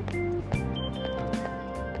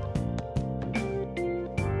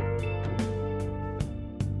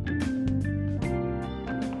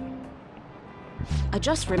 I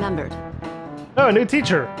just remembered. Oh, a new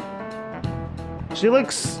teacher. She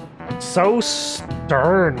looks so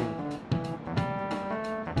stern.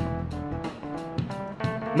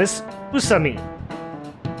 Miss Usami.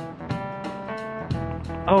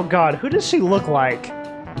 Oh god, who does she look like?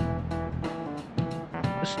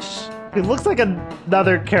 She looks like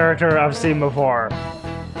another character I've seen before.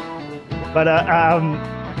 But,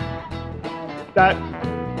 that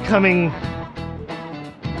coming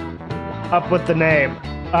up with the name.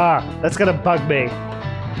 That's gonna bug me.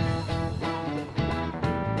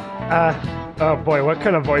 Oh boy, what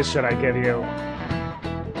kind of voice should I give you?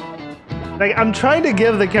 Like, I'm trying to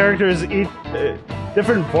give the characters each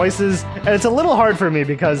different voices, and it's a little hard for me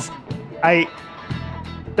because I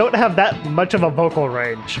don't have that much of a vocal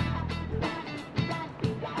range.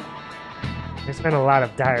 There's been a lot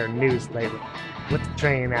of dire news lately, with the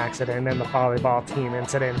train accident and the volleyball team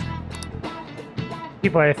incident.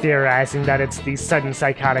 People are theorizing that it's these sudden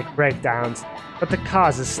psychotic breakdowns, but the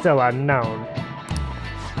cause is still unknown.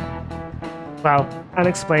 Well,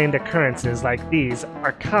 unexplained occurrences like these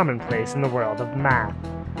are commonplace in the world of math.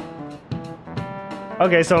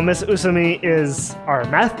 Okay, so Miss Usumi is our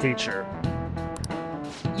math teacher.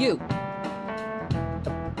 You.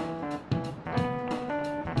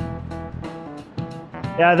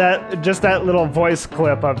 Yeah, that little voice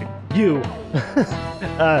clip of you.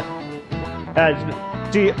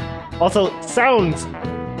 She also sounds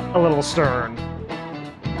a little stern.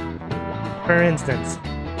 For instance,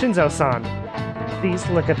 Shinzo-san, please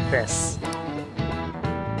look at this.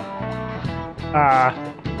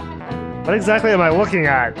 What exactly am I looking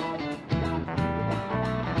at?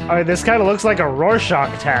 Alright, this kind of looks like a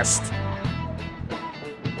Rorschach test.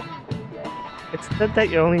 It said that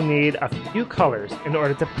you only need a few colors in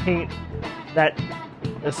order to paint that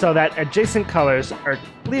so that adjacent colors are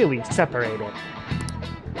clearly separated.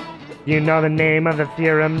 Do you know the name of the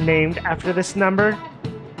theorem named after this number?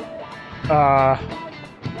 I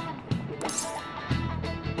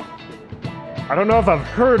don't know if I've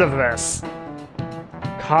heard of this.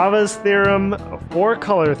 Kava's theorem,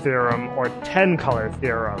 4-color theorem, or 10-color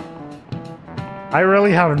theorem. I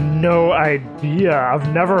really have no idea.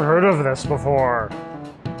 I've never heard of this before.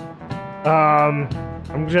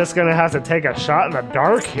 I'm just gonna have to take a shot in the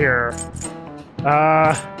dark here.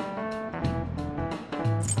 I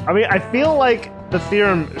mean, I feel like the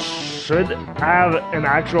theorem should have an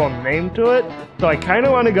actual name to it, so I kind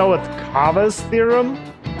of want to go with Kava's theorem.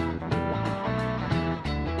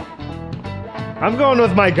 I'm going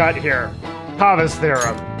with my gut here. Kava's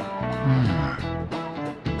theorem.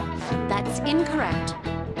 That's incorrect.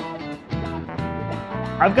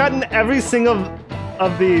 I've gotten every single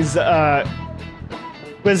of these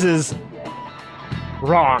quizzes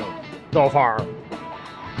wrong so far.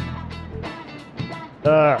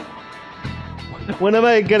 When am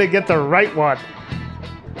I gonna get the right one?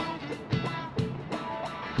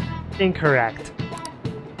 Incorrect.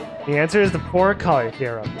 The answer is the 4-color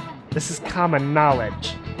theorem. This is common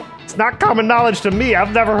knowledge. It's not common knowledge to me.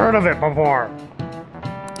 I've never heard of it before.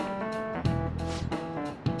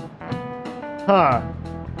 Huh.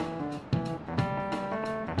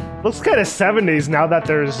 Looks kind of 70s now that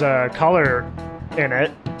there's color in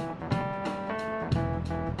it.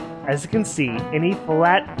 As you can see, any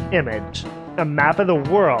flat image, a map of the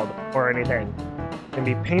world, or anything, can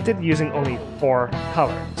be painted using only 4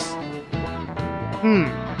 colors.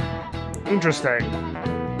 Interesting.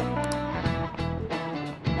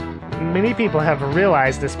 Many people have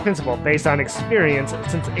realized this principle based on experience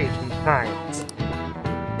since ancient times.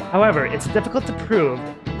 However, it's difficult to prove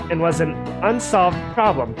and was an unsolved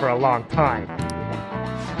problem for a long time.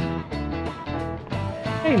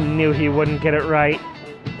 I knew he wouldn't get it right.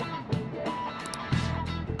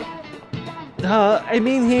 I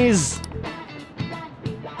mean, he's...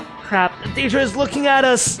 Crap, the teacher is looking at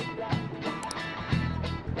us!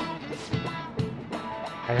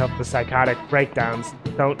 I hope the psychotic breakdowns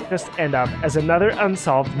don't just end up as another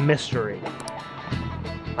unsolved mystery.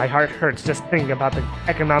 My heart hurts just thinking about the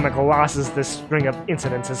economical losses this string of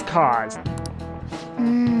incidents has caused.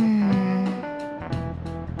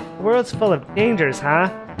 The world's full of dangers, huh?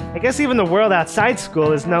 I guess even the world outside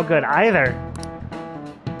school is no good either.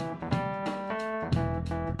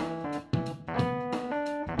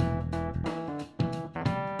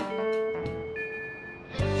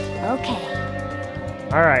 Okay.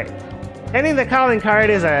 Alright. Handing the calling card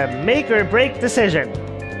is a make or break decision.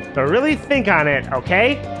 So really think on it,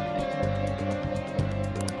 okay?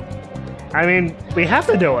 I mean, we have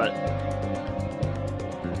to do it.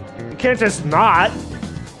 We can't just not.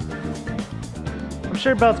 I'm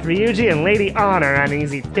sure both Ryuji and Lady Ann are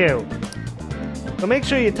uneasy too. So make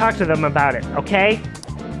sure you talk to them about it, okay?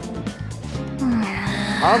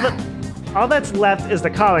 All that's left is the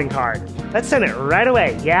calling card. Let's send it right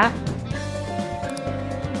away, yeah?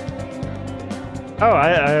 Oh, I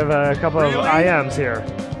have a couple of IMs here.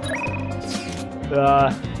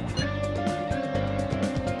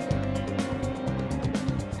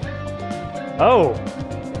 Oh!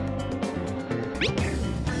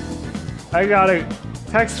 I got a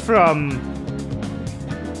text from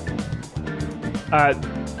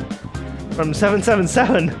from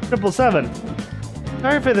 777-777.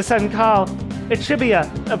 Sorry for the sudden call. It's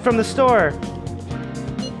Shibuya from the store.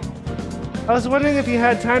 I was wondering if you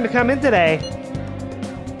had time to come in today.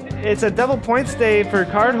 It's a double points day for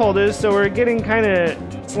card holders, so we're getting kind of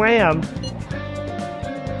slammed.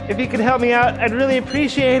 If you could help me out, I'd really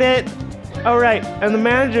appreciate it. Oh, right, and the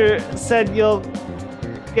manager said you'll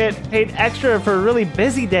get paid extra for really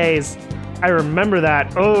busy days. I remember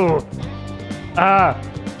that. Oh.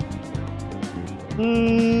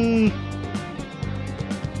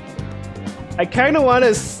 I kind of want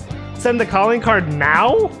to send the calling card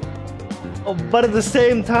now, but at the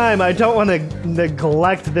same time, I don't want to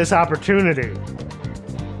neglect this opportunity.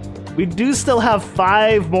 We do still have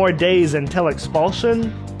 5 more days until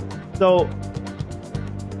expulsion, so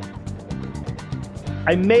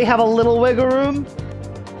I may have a little wiggle room.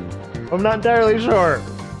 I'm not entirely sure.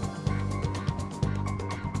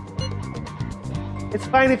 It's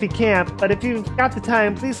fine if you can't, but if you've got the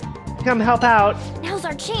time, please come help out. Now's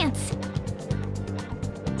our chance.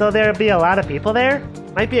 So there'll be a lot of people there?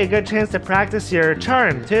 Might be a good chance to practice your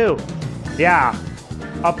charm, too. Yeah,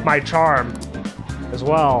 up my charm as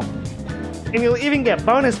well. And you'll even get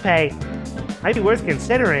bonus pay. Might be worth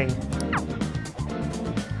considering.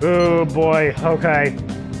 Oh boy, okay.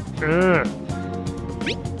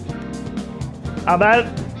 I'm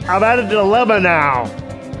at a dilemma now.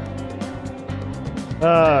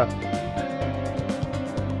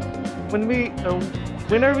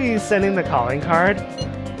 When are we sending the calling card?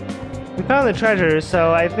 We found the treasure,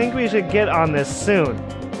 so I think we should get on this soon.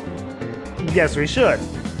 Yes, we should.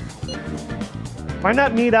 Why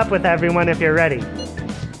not meet up with everyone if you're ready?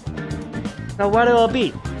 So what will it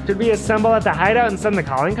be? Should we assemble at the hideout and send the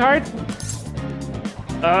calling card?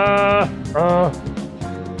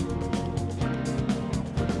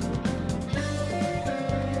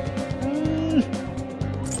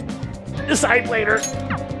 Decide later.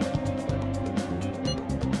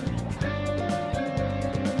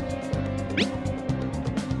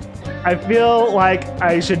 I feel like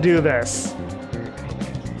I should do this.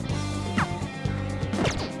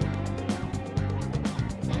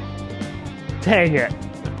 Dang it.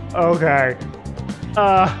 Okay.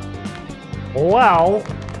 Well.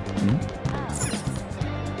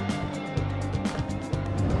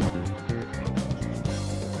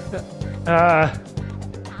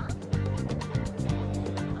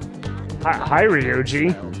 Hi,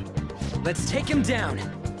 Ryuji. Let's take him down.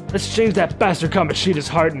 Let's change that bastard Kamoshida's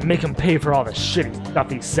heart and make him pay for all the shitty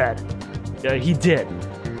stuff he said. He did.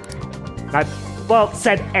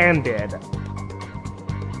 Said and did.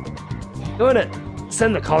 You wanna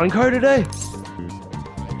send the calling card today?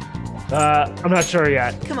 I'm not sure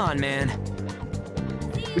yet. Come on, man.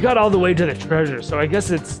 We got all the way to the treasure, so I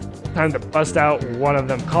guess it's time to bust out one of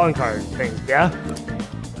them calling card things, yeah?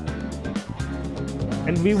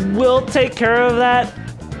 And we will take care of that.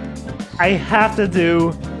 I have to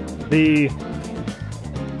do the...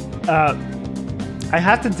 I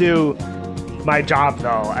have to do my job,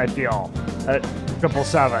 though, I feel, at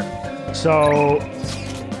 777. So...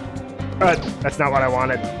 that's not what I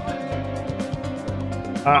wanted.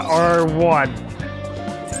 R1.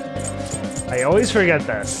 I always forget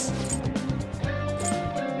this.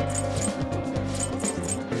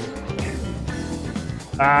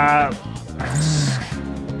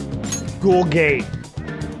 School gate.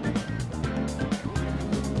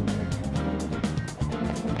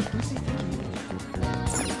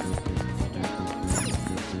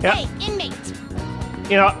 Yep. Hey, inmate!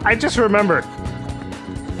 You know, I just remembered.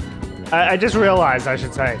 I just realized, I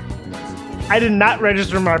should say. I did not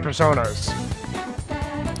register my personas.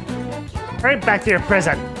 Right back to your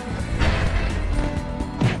prison.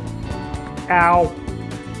 Ow.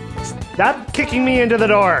 Stop kicking me into the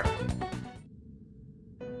door.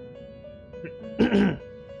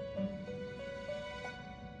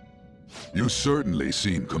 You certainly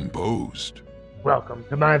seem composed. Welcome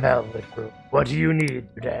to my velvet room. What do you need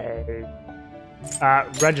today?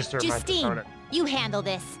 Register my Justine, persona. you handle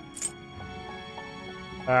this.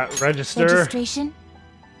 Register. Registration?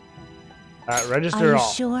 Register Are all.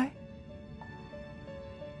 you sure?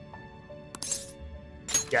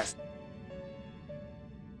 Yes.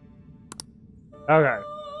 Okay.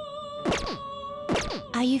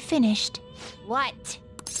 Are you finished? What?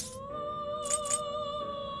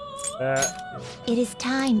 It is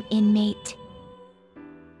time, inmate.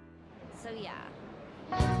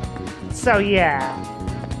 So yeah.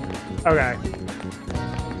 Okay.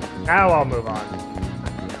 Now I'll move on.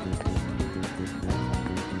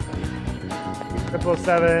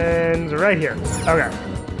 777's right here. Okay.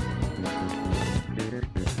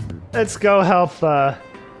 Let's go help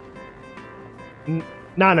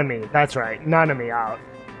Nanami, that's right. Nanami out.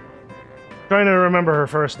 Trying to remember her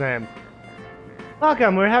first name.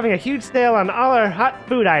 Welcome, we're having a huge sale on all our hot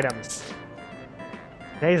food items.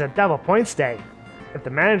 Today's a double points day. If the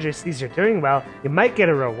manager sees you're doing well, you might get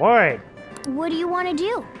a reward. What do you want to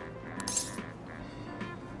do?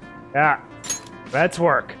 Yeah, let's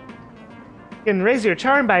work. You can raise your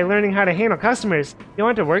charm by learning how to handle customers. You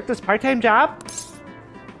want to work this part-time job?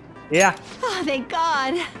 Yeah. Oh, thank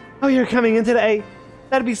God. Oh, you're coming in today?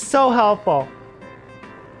 That'd be so helpful.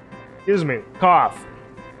 Excuse me, cough.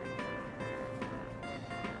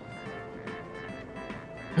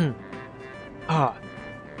 Ah.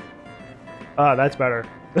 Oh, that's better.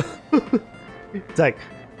 It's like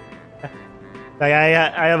I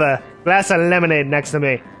have a glass of lemonade next to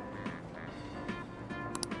me.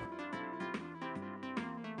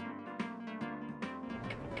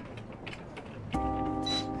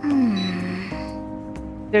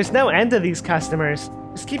 There's no end to these customers.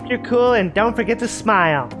 Just keep your cool and don't forget to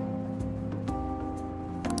smile.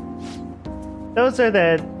 Those are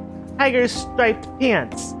the tiger striped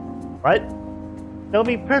pants. What? They'll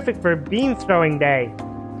be perfect for bean throwing day.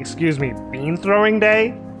 Excuse me, bean throwing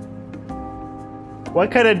day? What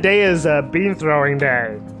kind of day is a bean throwing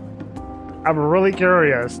day? I'm really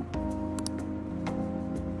curious.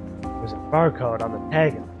 There's a barcode on the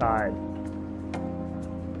tag inside.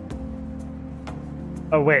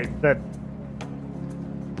 Oh wait, the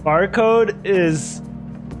barcode is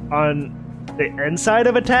on the inside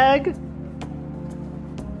of a tag?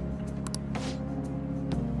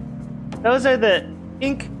 Those are the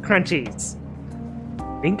ink crunchies.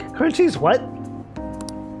 Ink crunchies? What?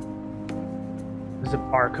 There's a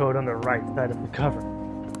barcode on the right side of the cover.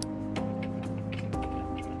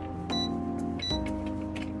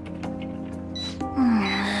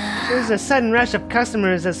 There's a sudden rush of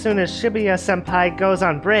customers as soon as Shibuya-senpai goes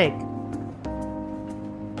on break.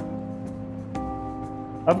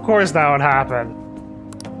 Of course that would happen.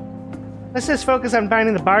 Let's just focus on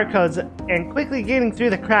finding the barcodes and quickly getting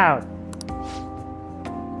through the crowd.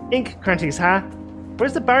 Ink crunchies, huh?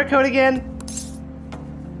 Where's the barcode again?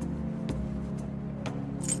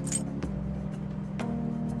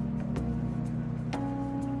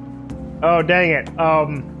 Oh, dang it.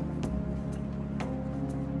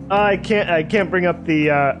 I can't bring up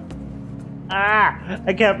the,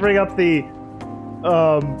 I can't bring up the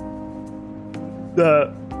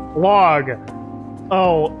log.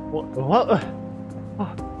 Oh,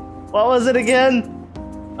 what was it again?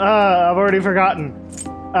 I've already forgotten.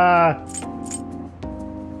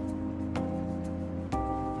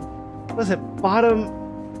 Was it bottom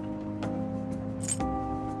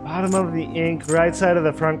of the ink, right side of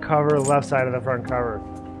the front cover, left side of the front cover?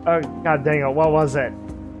 Oh, god dang it, what was it?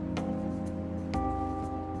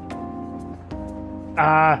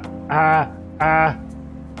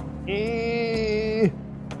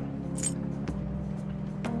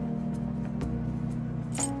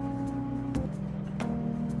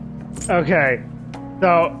 Okay,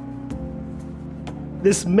 so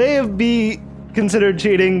this may be considered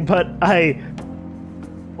cheating, but I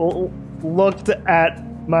looked at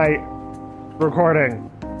my recording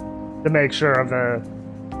to make sure of the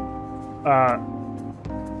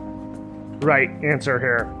right answer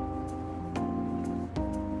here.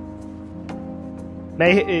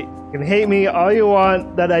 You can hate me all you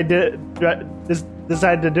want that I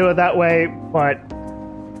decided to do it that way, but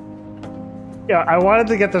yeah, I wanted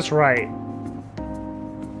to get this right.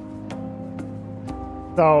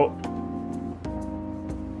 So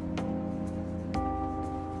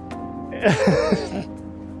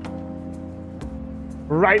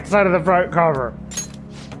right side of the front cover.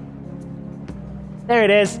 There it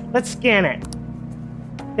is. Let's scan it.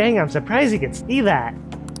 Dang, I'm surprised you can see that.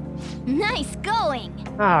 Nice going!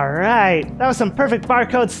 Alright, that was some perfect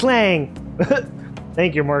barcode slang.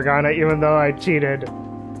 Thank you, Morgana, even though I cheated.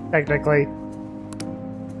 Technically.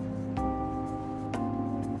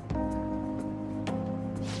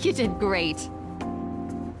 You did great.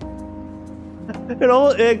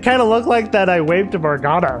 It kind of looked like that I waved to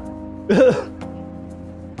Morgana.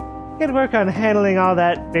 Good work on handling all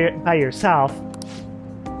that by yourself.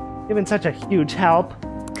 You've been such a huge help.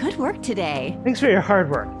 Good work today. Thanks for your hard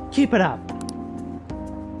work. Keep it up.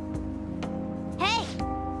 Hey!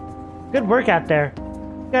 Good work out there.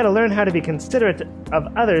 You gotta learn how to be considerate of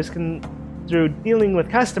others through dealing with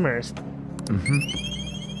customers.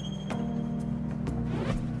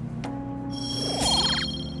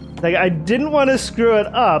 Like, I didn't want to screw it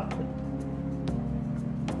up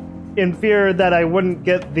in fear that I wouldn't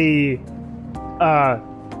get the,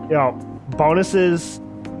 bonuses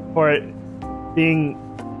for it being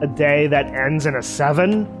a day that ends in a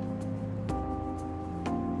 7.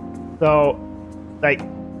 So, like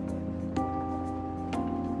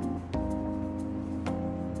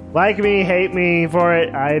me, hate me for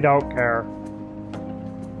it, I don't care.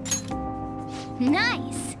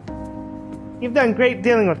 Nice! You've done great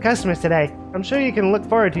dealing with customers today. I'm sure you can look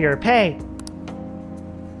forward to your pay.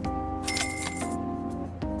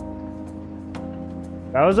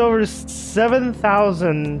 That was over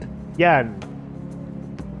 7,000 yen.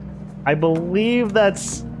 I believe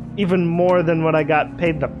that's even more than what I got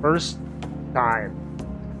paid the first time.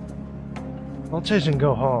 I'll change and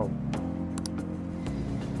go home.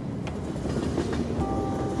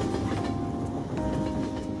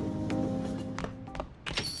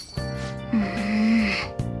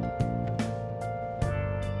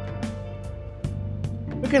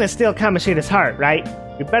 We're gonna steal Kamoshida's heart, right?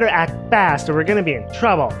 We better act fast or we're gonna be in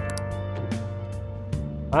trouble.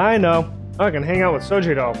 I know. I can hang out with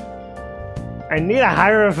Sojiro. I need a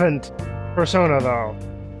Hierophant persona, though.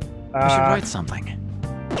 I should write something.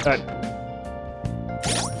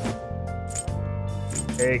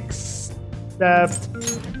 Except...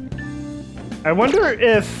 I wonder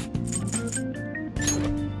if...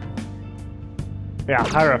 Yeah,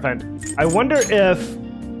 Hierophant. I wonder if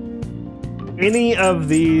any of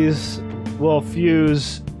these will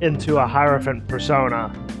fuse into a Hierophant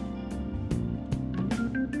persona.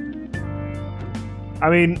 I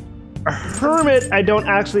mean, a Hermit I don't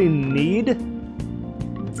actually need,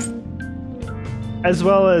 as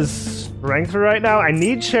well as Strength for right now. I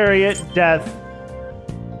need Chariot, Death.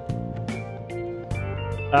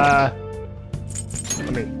 Let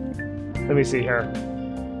me see here.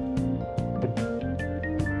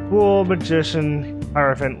 Fool, Magician,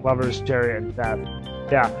 Hierophant, Lovers, Chariot, Death.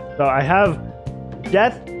 Yeah, so I have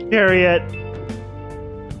Death, Chariot,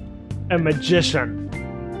 and Magician.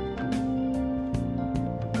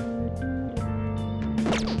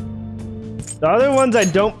 The other ones I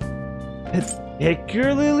don't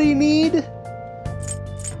particularly need.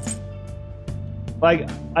 Like,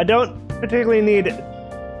 I don't particularly need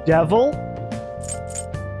Devil,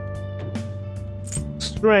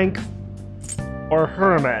 Strength, or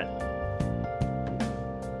Hermit.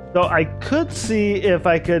 So I could see if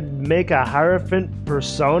I could make a Hierophant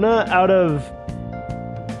persona out of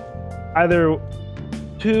either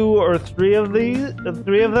 2 or 3 of these,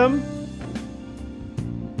 3 of them.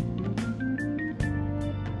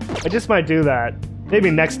 I just might do that.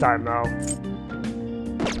 Maybe next time, though.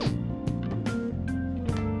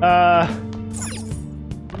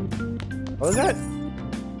 What was that?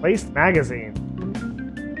 Waste Magazine.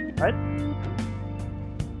 What?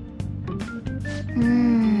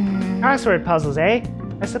 Crossword puzzles, eh?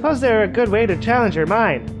 I suppose they're a good way to challenge your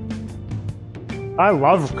mind. I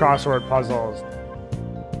love crossword puzzles.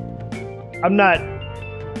 I'm not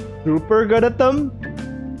super good at them,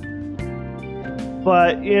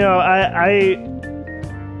 but, you know, I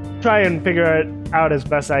try and figure it out as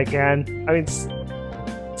best I can. I mean,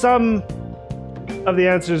 some of the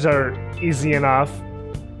answers are easy enough.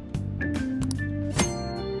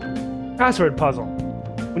 Crossword puzzle.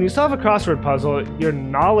 When you solve a crossword puzzle, your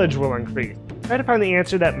knowledge will increase. Try to find the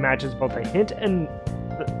answer that matches both a hint and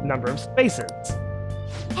the number of spaces.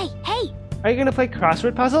 Hey! Are you gonna play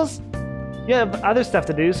crossword puzzles? You have other stuff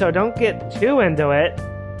to do, so don't get too into it.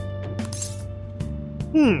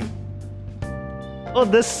 Well,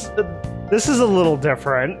 this is a little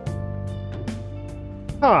different.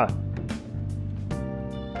 Huh.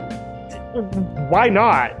 Why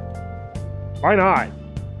not? Why not?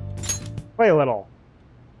 Play a little.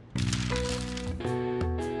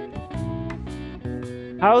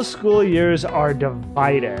 How school years are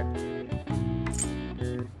divided.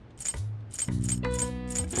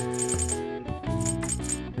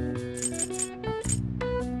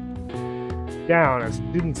 Down, a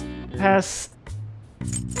student's test.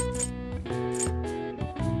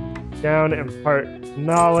 Down, impart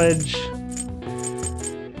knowledge.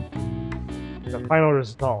 The final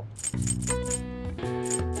result.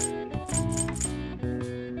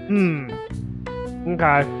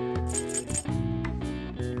 Okay.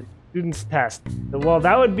 Student's test. Well,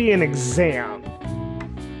 that would be an exam.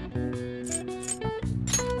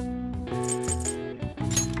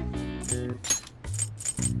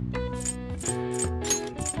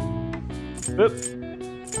 Oop.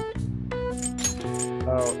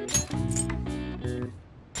 Oh.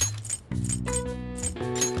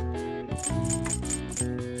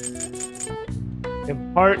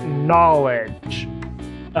 Impart knowledge.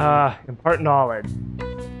 Impart knowledge.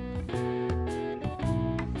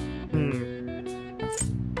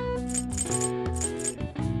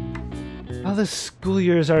 How the school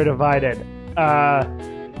years are divided.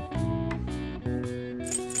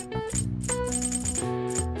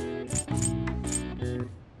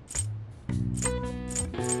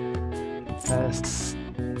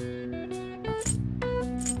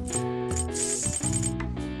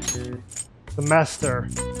 semester.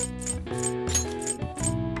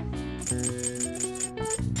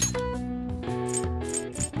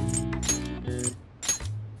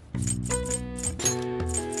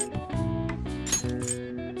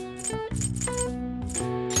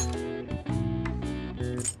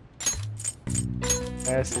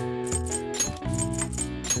 Yes.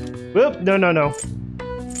 Whoop, no.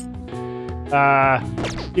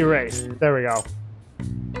 Erase. There we go.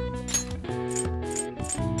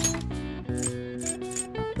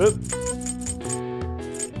 Oop.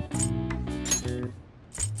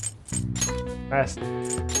 Rest.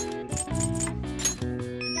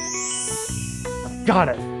 Got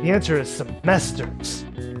it. The answer is semesters.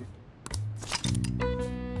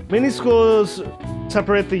 Many schools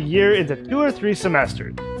separate the year into 2 or 3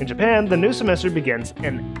 semesters. In Japan, the new semester begins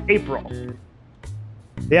in April.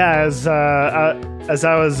 Yeah, as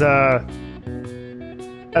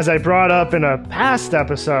I brought up in a past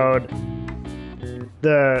episode,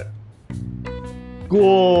 the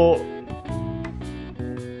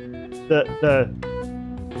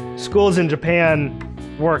schools in Japan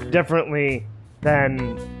work differently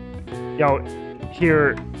than, you know,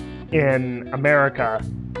 here in America.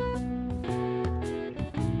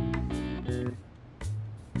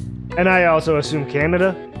 And I also assume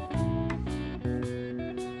Canada.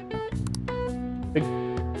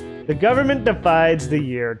 The government divides the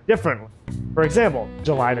year differently. For example,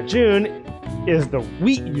 July to June is the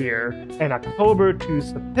wheat year, and October to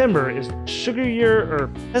September is the sugar year or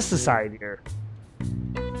pesticide year.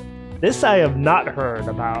 This I have not heard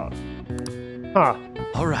about. Huh.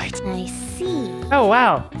 All right. I see. Oh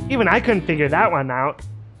wow, even I couldn't figure that one out.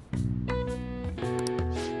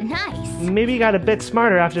 Nice. Maybe you got a bit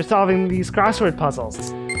smarter after solving these crossword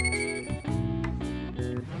puzzles.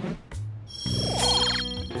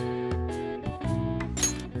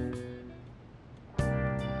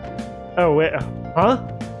 Oh wait, huh?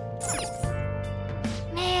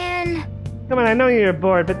 Man. Come on, I know you're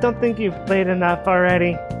bored, but don't think you've played enough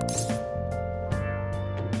already.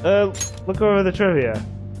 Look over the trivia.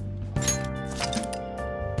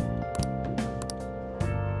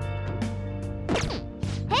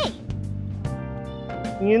 Hey.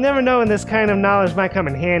 You never know when this kind of knowledge might come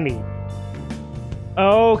in handy.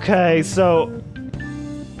 Okay, so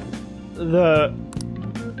the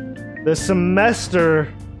semester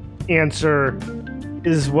answer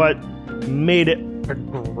is what made it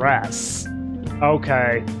progress.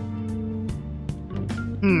 Okay.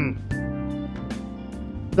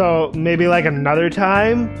 So maybe like another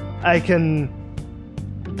time I can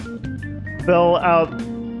fill out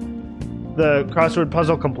the crossword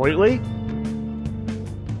puzzle completely?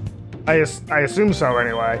 I assume so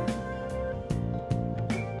anyway.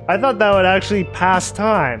 I thought that would actually pass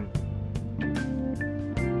time.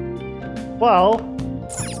 Well,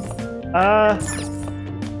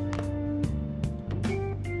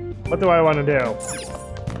 what do I want to do?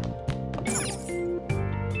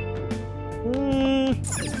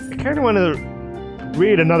 I kind of want to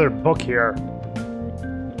read another book here.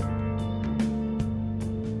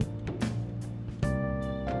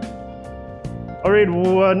 I'll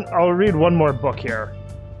read one more book here.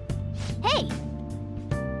 Hey.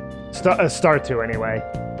 Start to anyway.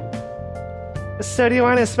 So do you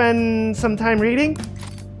want to spend some time reading?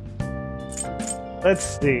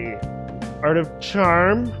 Let's see. Art of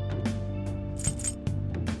Charm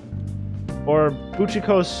or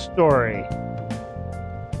Buchiko's Story.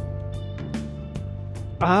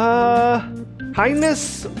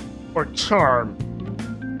 Kindness or Charm?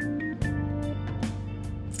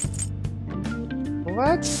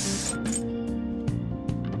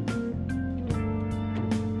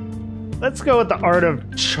 Let's go with the Art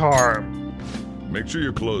of Charm. Make sure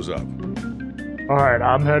you close up. Alright,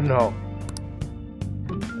 I'm heading home.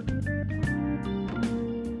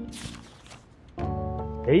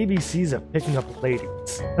 ABCs of picking up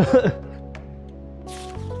ladies.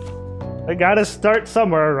 I gotta start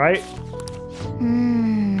somewhere, right?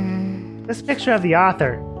 This picture of the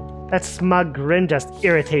author. That smug grin just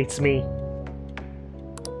irritates me.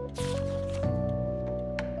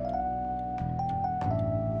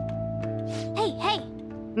 Hey.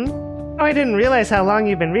 Oh, I didn't realize how long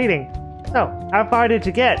you've been reading. So, how far did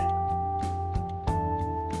you get?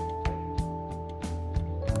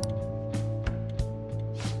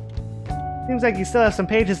 Seems like you still have some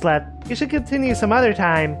pages left. You should continue some other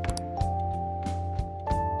time.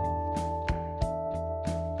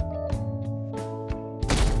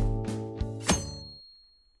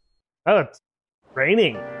 Oh, it's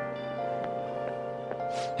raining.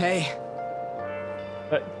 Hey.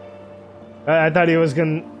 I thought he was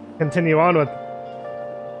gonna continue on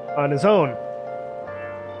his own.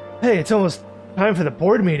 Hey, it's almost time for the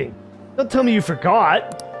board meeting. Don't tell me you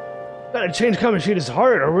forgot. Gotta change Kamoshida's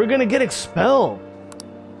heart or we're gonna get expelled.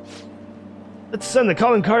 Let's send the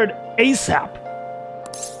calling card ASAP.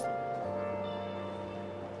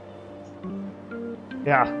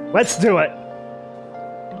 Yeah, let's do it.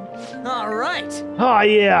 All right. Oh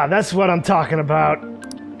yeah, that's what I'm talking about.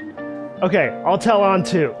 Okay, I'll tell on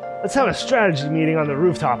too. Let's have a strategy meeting on the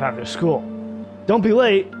rooftop after school. Don't be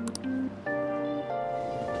late.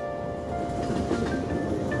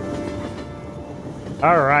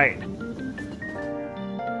 Alright.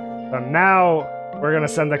 So now we're gonna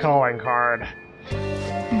send the calling card.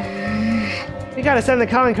 We gotta send the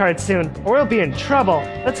calling card soon, or we'll be in trouble.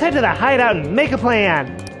 Let's head to the hideout and make a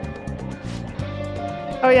plan.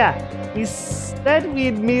 Oh yeah, we said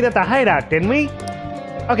we'd meet at the hideout, didn't we?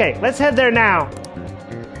 Okay, let's head there now.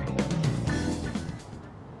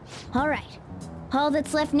 Alright. All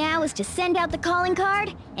that's left now is to send out the calling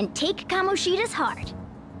card and take Kamoshida's heart.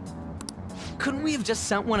 Couldn't we have just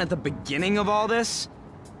sent one at the beginning of all this?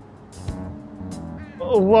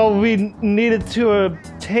 Well, we needed to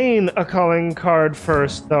obtain a calling card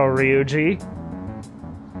first, though, Ryuji.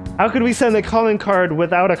 How could we send a calling card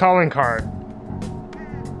without a calling card?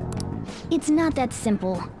 It's not that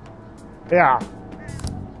simple. Yeah.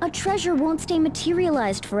 A treasure won't stay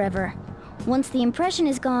materialized forever. Once the impression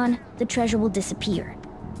is gone, the treasure will disappear.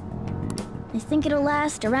 I think it'll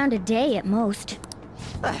last around a day at most.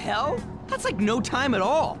 The hell? That's like no time at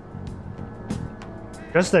all.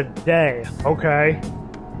 Just a day, okay.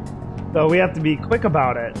 So we have to be quick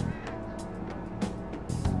about it.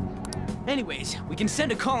 Anyways, we can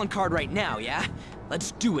send a calling card right now, yeah?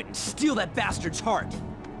 Let's do it and steal that bastard's heart.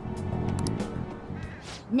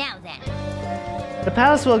 Now then. The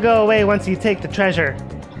palace will go away once you take the treasure.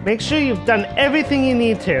 Make sure you've done everything you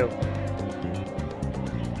need to.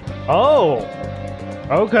 Oh,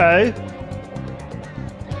 okay.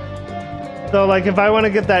 So, like, if I want to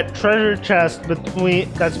get that treasure chest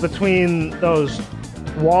that's between those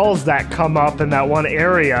walls that come up in that one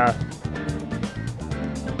area,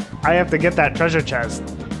 I have to get that treasure chest.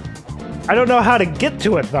 I don't know how to get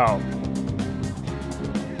to it, though.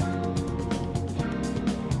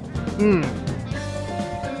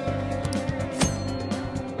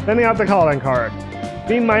 Sending out the calling card.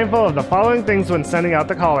 Be mindful of the following things when sending out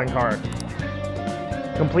the calling card.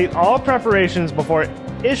 Complete all preparations before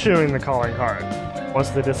issuing the calling card. Once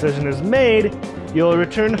the decision is made, you'll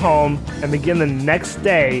return home and begin the next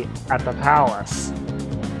day at the palace.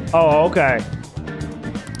 Oh, okay.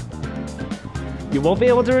 You won't be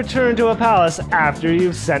able to return to a palace after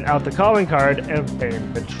you've sent out the calling card and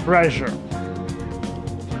obtained the treasure.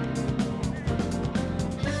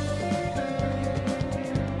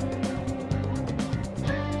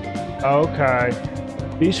 Okay.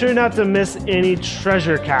 Be sure not to miss any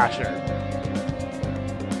treasure caches.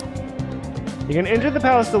 You can enter the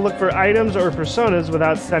palace to look for items or personas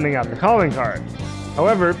without sending out the calling card.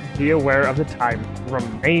 However, be aware of the time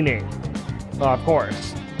remaining. Of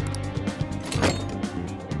course.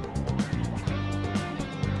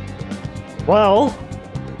 Well...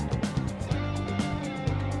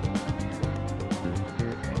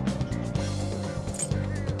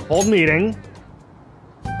 hold meeting.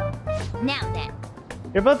 Now then.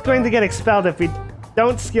 You're both going to get expelled if we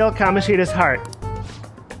don't steal Kamoshida's heart.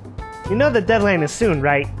 You know the deadline is soon,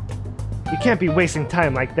 right? You can't be wasting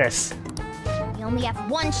time like this. We only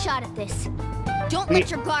have one shot at this. Don't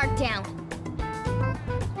let your guard down.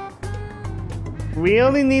 We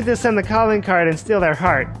only need to send the calling card and steal their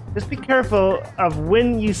heart. Just be careful of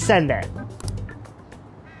when you send it.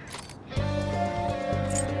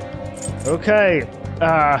 Okay,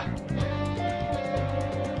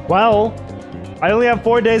 well, I only have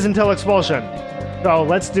 4 days until expulsion. So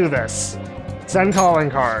let's do this. Send calling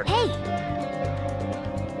card. Hey!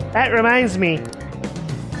 That reminds me.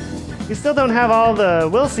 You still don't have all the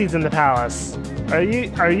will seeds in the palace. Are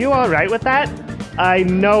you alright with that? I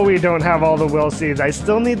know we don't have all the will seeds. I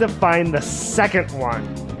still need to find the second one.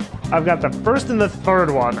 I've got the first and the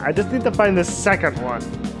third one. I just need to find the second one.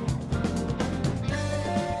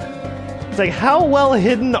 It's like, how well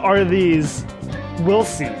hidden are these will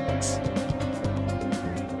seeds?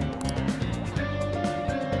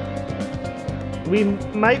 We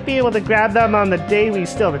might be able to grab them on the day we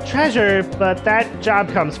steal the treasure, but that job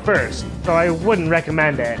comes first, so I wouldn't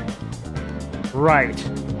recommend it. Right.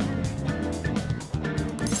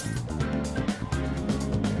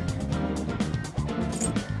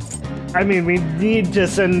 I mean, we need to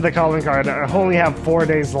send the calling card. I only have 4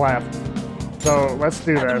 days left. So, let's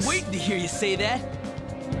do I've this. been waiting to hear you say that.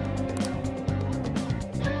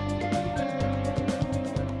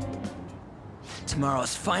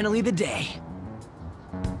 Tomorrow's finally the day.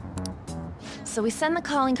 So we send the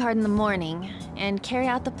calling card in the morning and carry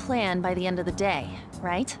out the plan by the end of the day,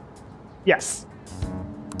 right? Yes.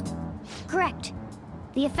 Correct.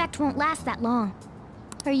 The effect won't last that long.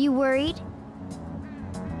 Are you worried?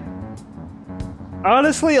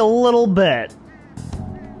 Honestly, a little bit.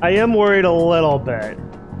 I am worried a little bit.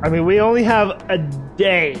 I mean, we only have a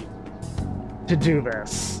day to do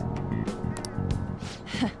this.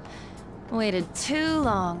 Waited too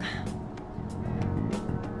long.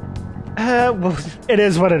 Well, it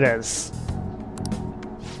is what it is.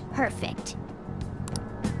 Perfect.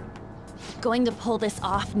 Going to pull this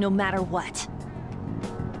off no matter what.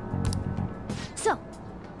 So,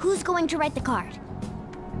 who's going to write the card?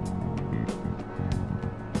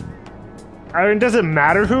 I mean, does it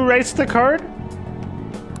matter who writes the card?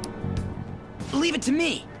 Leave it to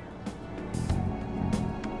me.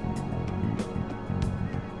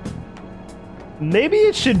 Maybe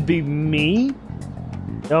it should be me.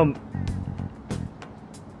 I'm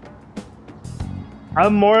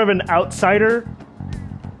more of an outsider.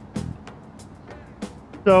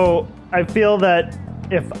 So I feel that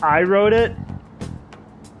if I wrote it,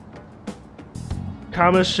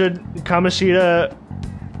 Kamoshida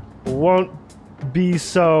won't be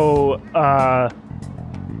so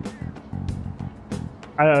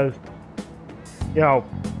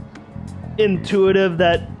intuitive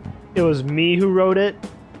that it was me who wrote it.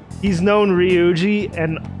 He's known Ryuji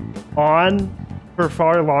and On for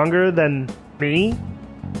far longer than me.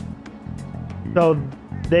 So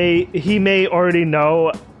he may already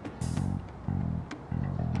know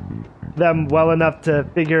them well enough to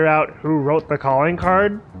figure out who wrote the calling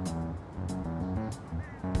card.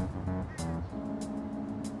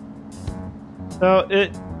 So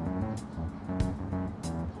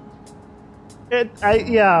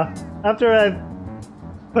yeah, after I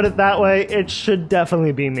put it that way, it should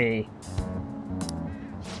definitely be me.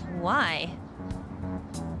 Why?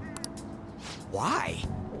 Why?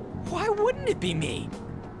 Why wouldn't it be me?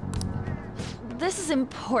 This is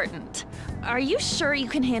important. Are you sure you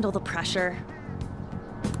can handle the pressure?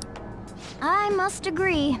 I must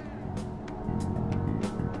agree.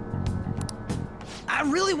 I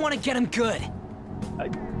really want to get him good.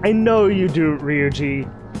 I know you do, Ryuji,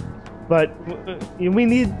 but we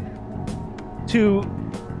need to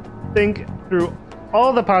think through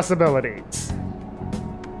all the possibilities.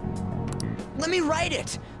 Let me write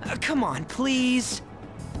it. Come on, please.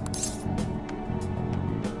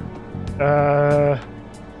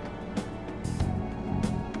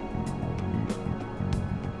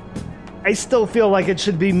 I still feel like it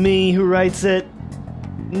should be me who writes it,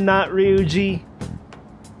 not Ryuji.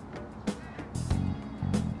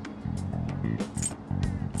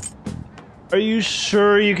 Are you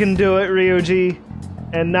sure you can do it, Ryuji,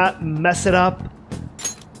 and not mess it up?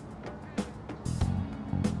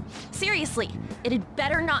 Seriously, it had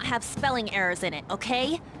better not have spelling errors in it,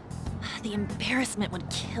 okay? The embarrassment would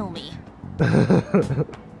kill me.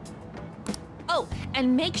 Oh,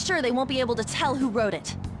 and make sure they won't be able to tell who wrote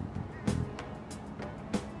it.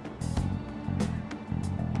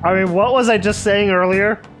 I mean, what was I just saying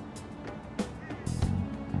earlier?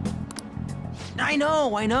 I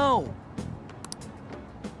know.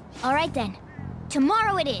 All right then.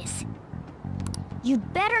 Tomorrow it is.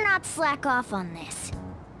 You'd better not slack off on this.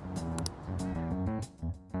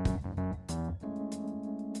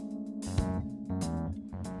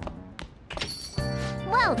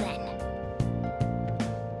 Well then.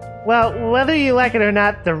 Well, whether you like it or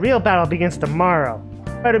not, the real battle begins tomorrow.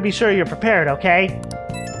 Better be sure you're prepared, okay?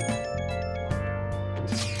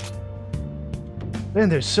 Man,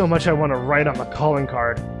 there's so much I want to write on the calling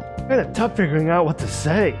card. Kinda tough figuring out what to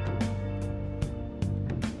say.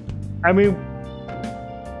 I mean,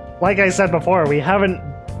 like I said before,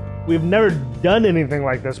 we've never done anything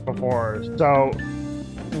like this before, so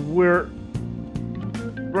we're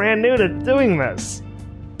brand new to doing this.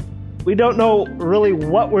 We don't know really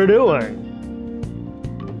what we're doing.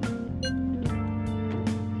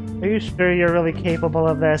 Are you sure you're really capable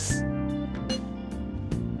of this?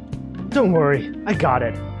 Don't worry, I got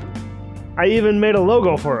it. I even made a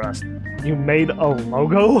logo for us. You made a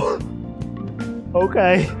logo?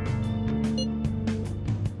 Okay.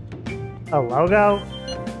 A logo?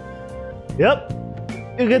 Yep.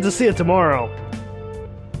 You'll get to see it tomorrow.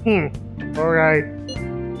 Alright.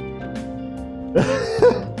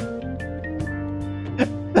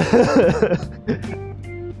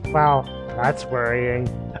 Wow, that's worrying.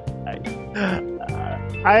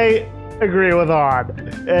 I agree with Odd.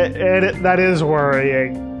 That is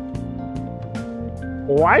worrying.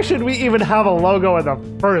 Why should we even have a logo in the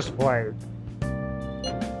first place?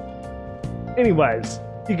 Anyways,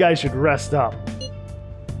 you guys should rest up.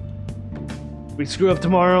 If we screw up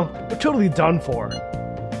tomorrow, we're totally done for.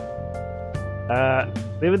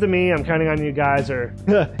 Leave it to me. I'm counting on you guys, or...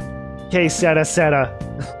 Que seta seta.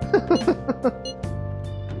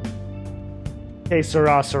 Que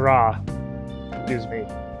sera sera. Excuse me.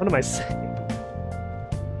 What am I saying?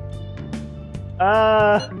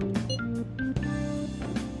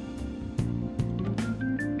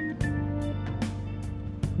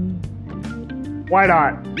 Why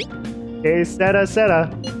not? Que seta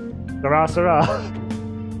seta. Sera sera.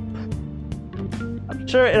 I'm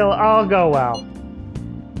sure it'll all go well.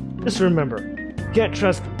 Just remember, you can't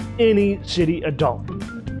trust any shitty adult.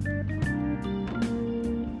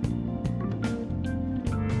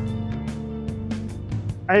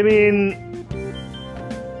 I mean,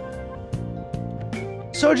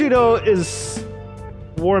 Sojito is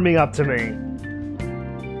warming up to me.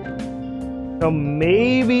 So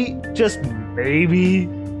maybe, just maybe,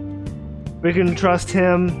 we can trust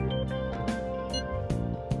him.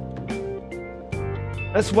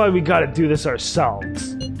 That's why we gotta do this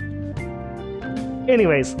ourselves.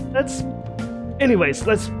 Anyways, let's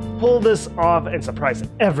pull this off and surprise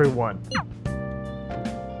everyone.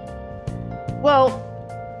 Well,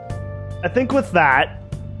 I think with that,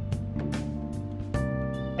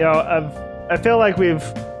 you know, I feel like we've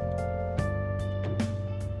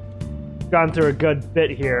gone through a good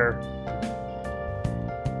bit here.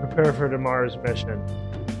 Prepare for tomorrow's mission.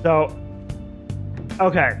 So,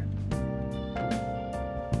 okay.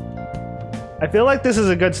 I feel like this is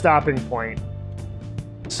a good stopping point.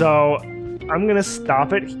 So, I'm gonna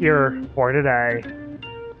stop it here for today.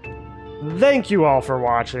 Thank you all for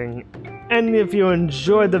watching. And if you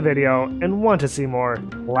enjoyed the video and want to see more,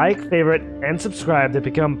 like, favorite, and subscribe to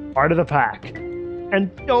become part of the pack. And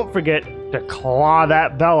don't forget to claw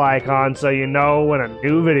that bell icon so you know when a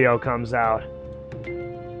new video comes out.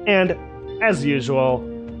 And, as usual,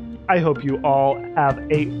 I hope you all have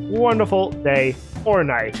a wonderful day or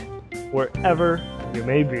night, wherever you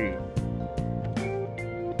may be.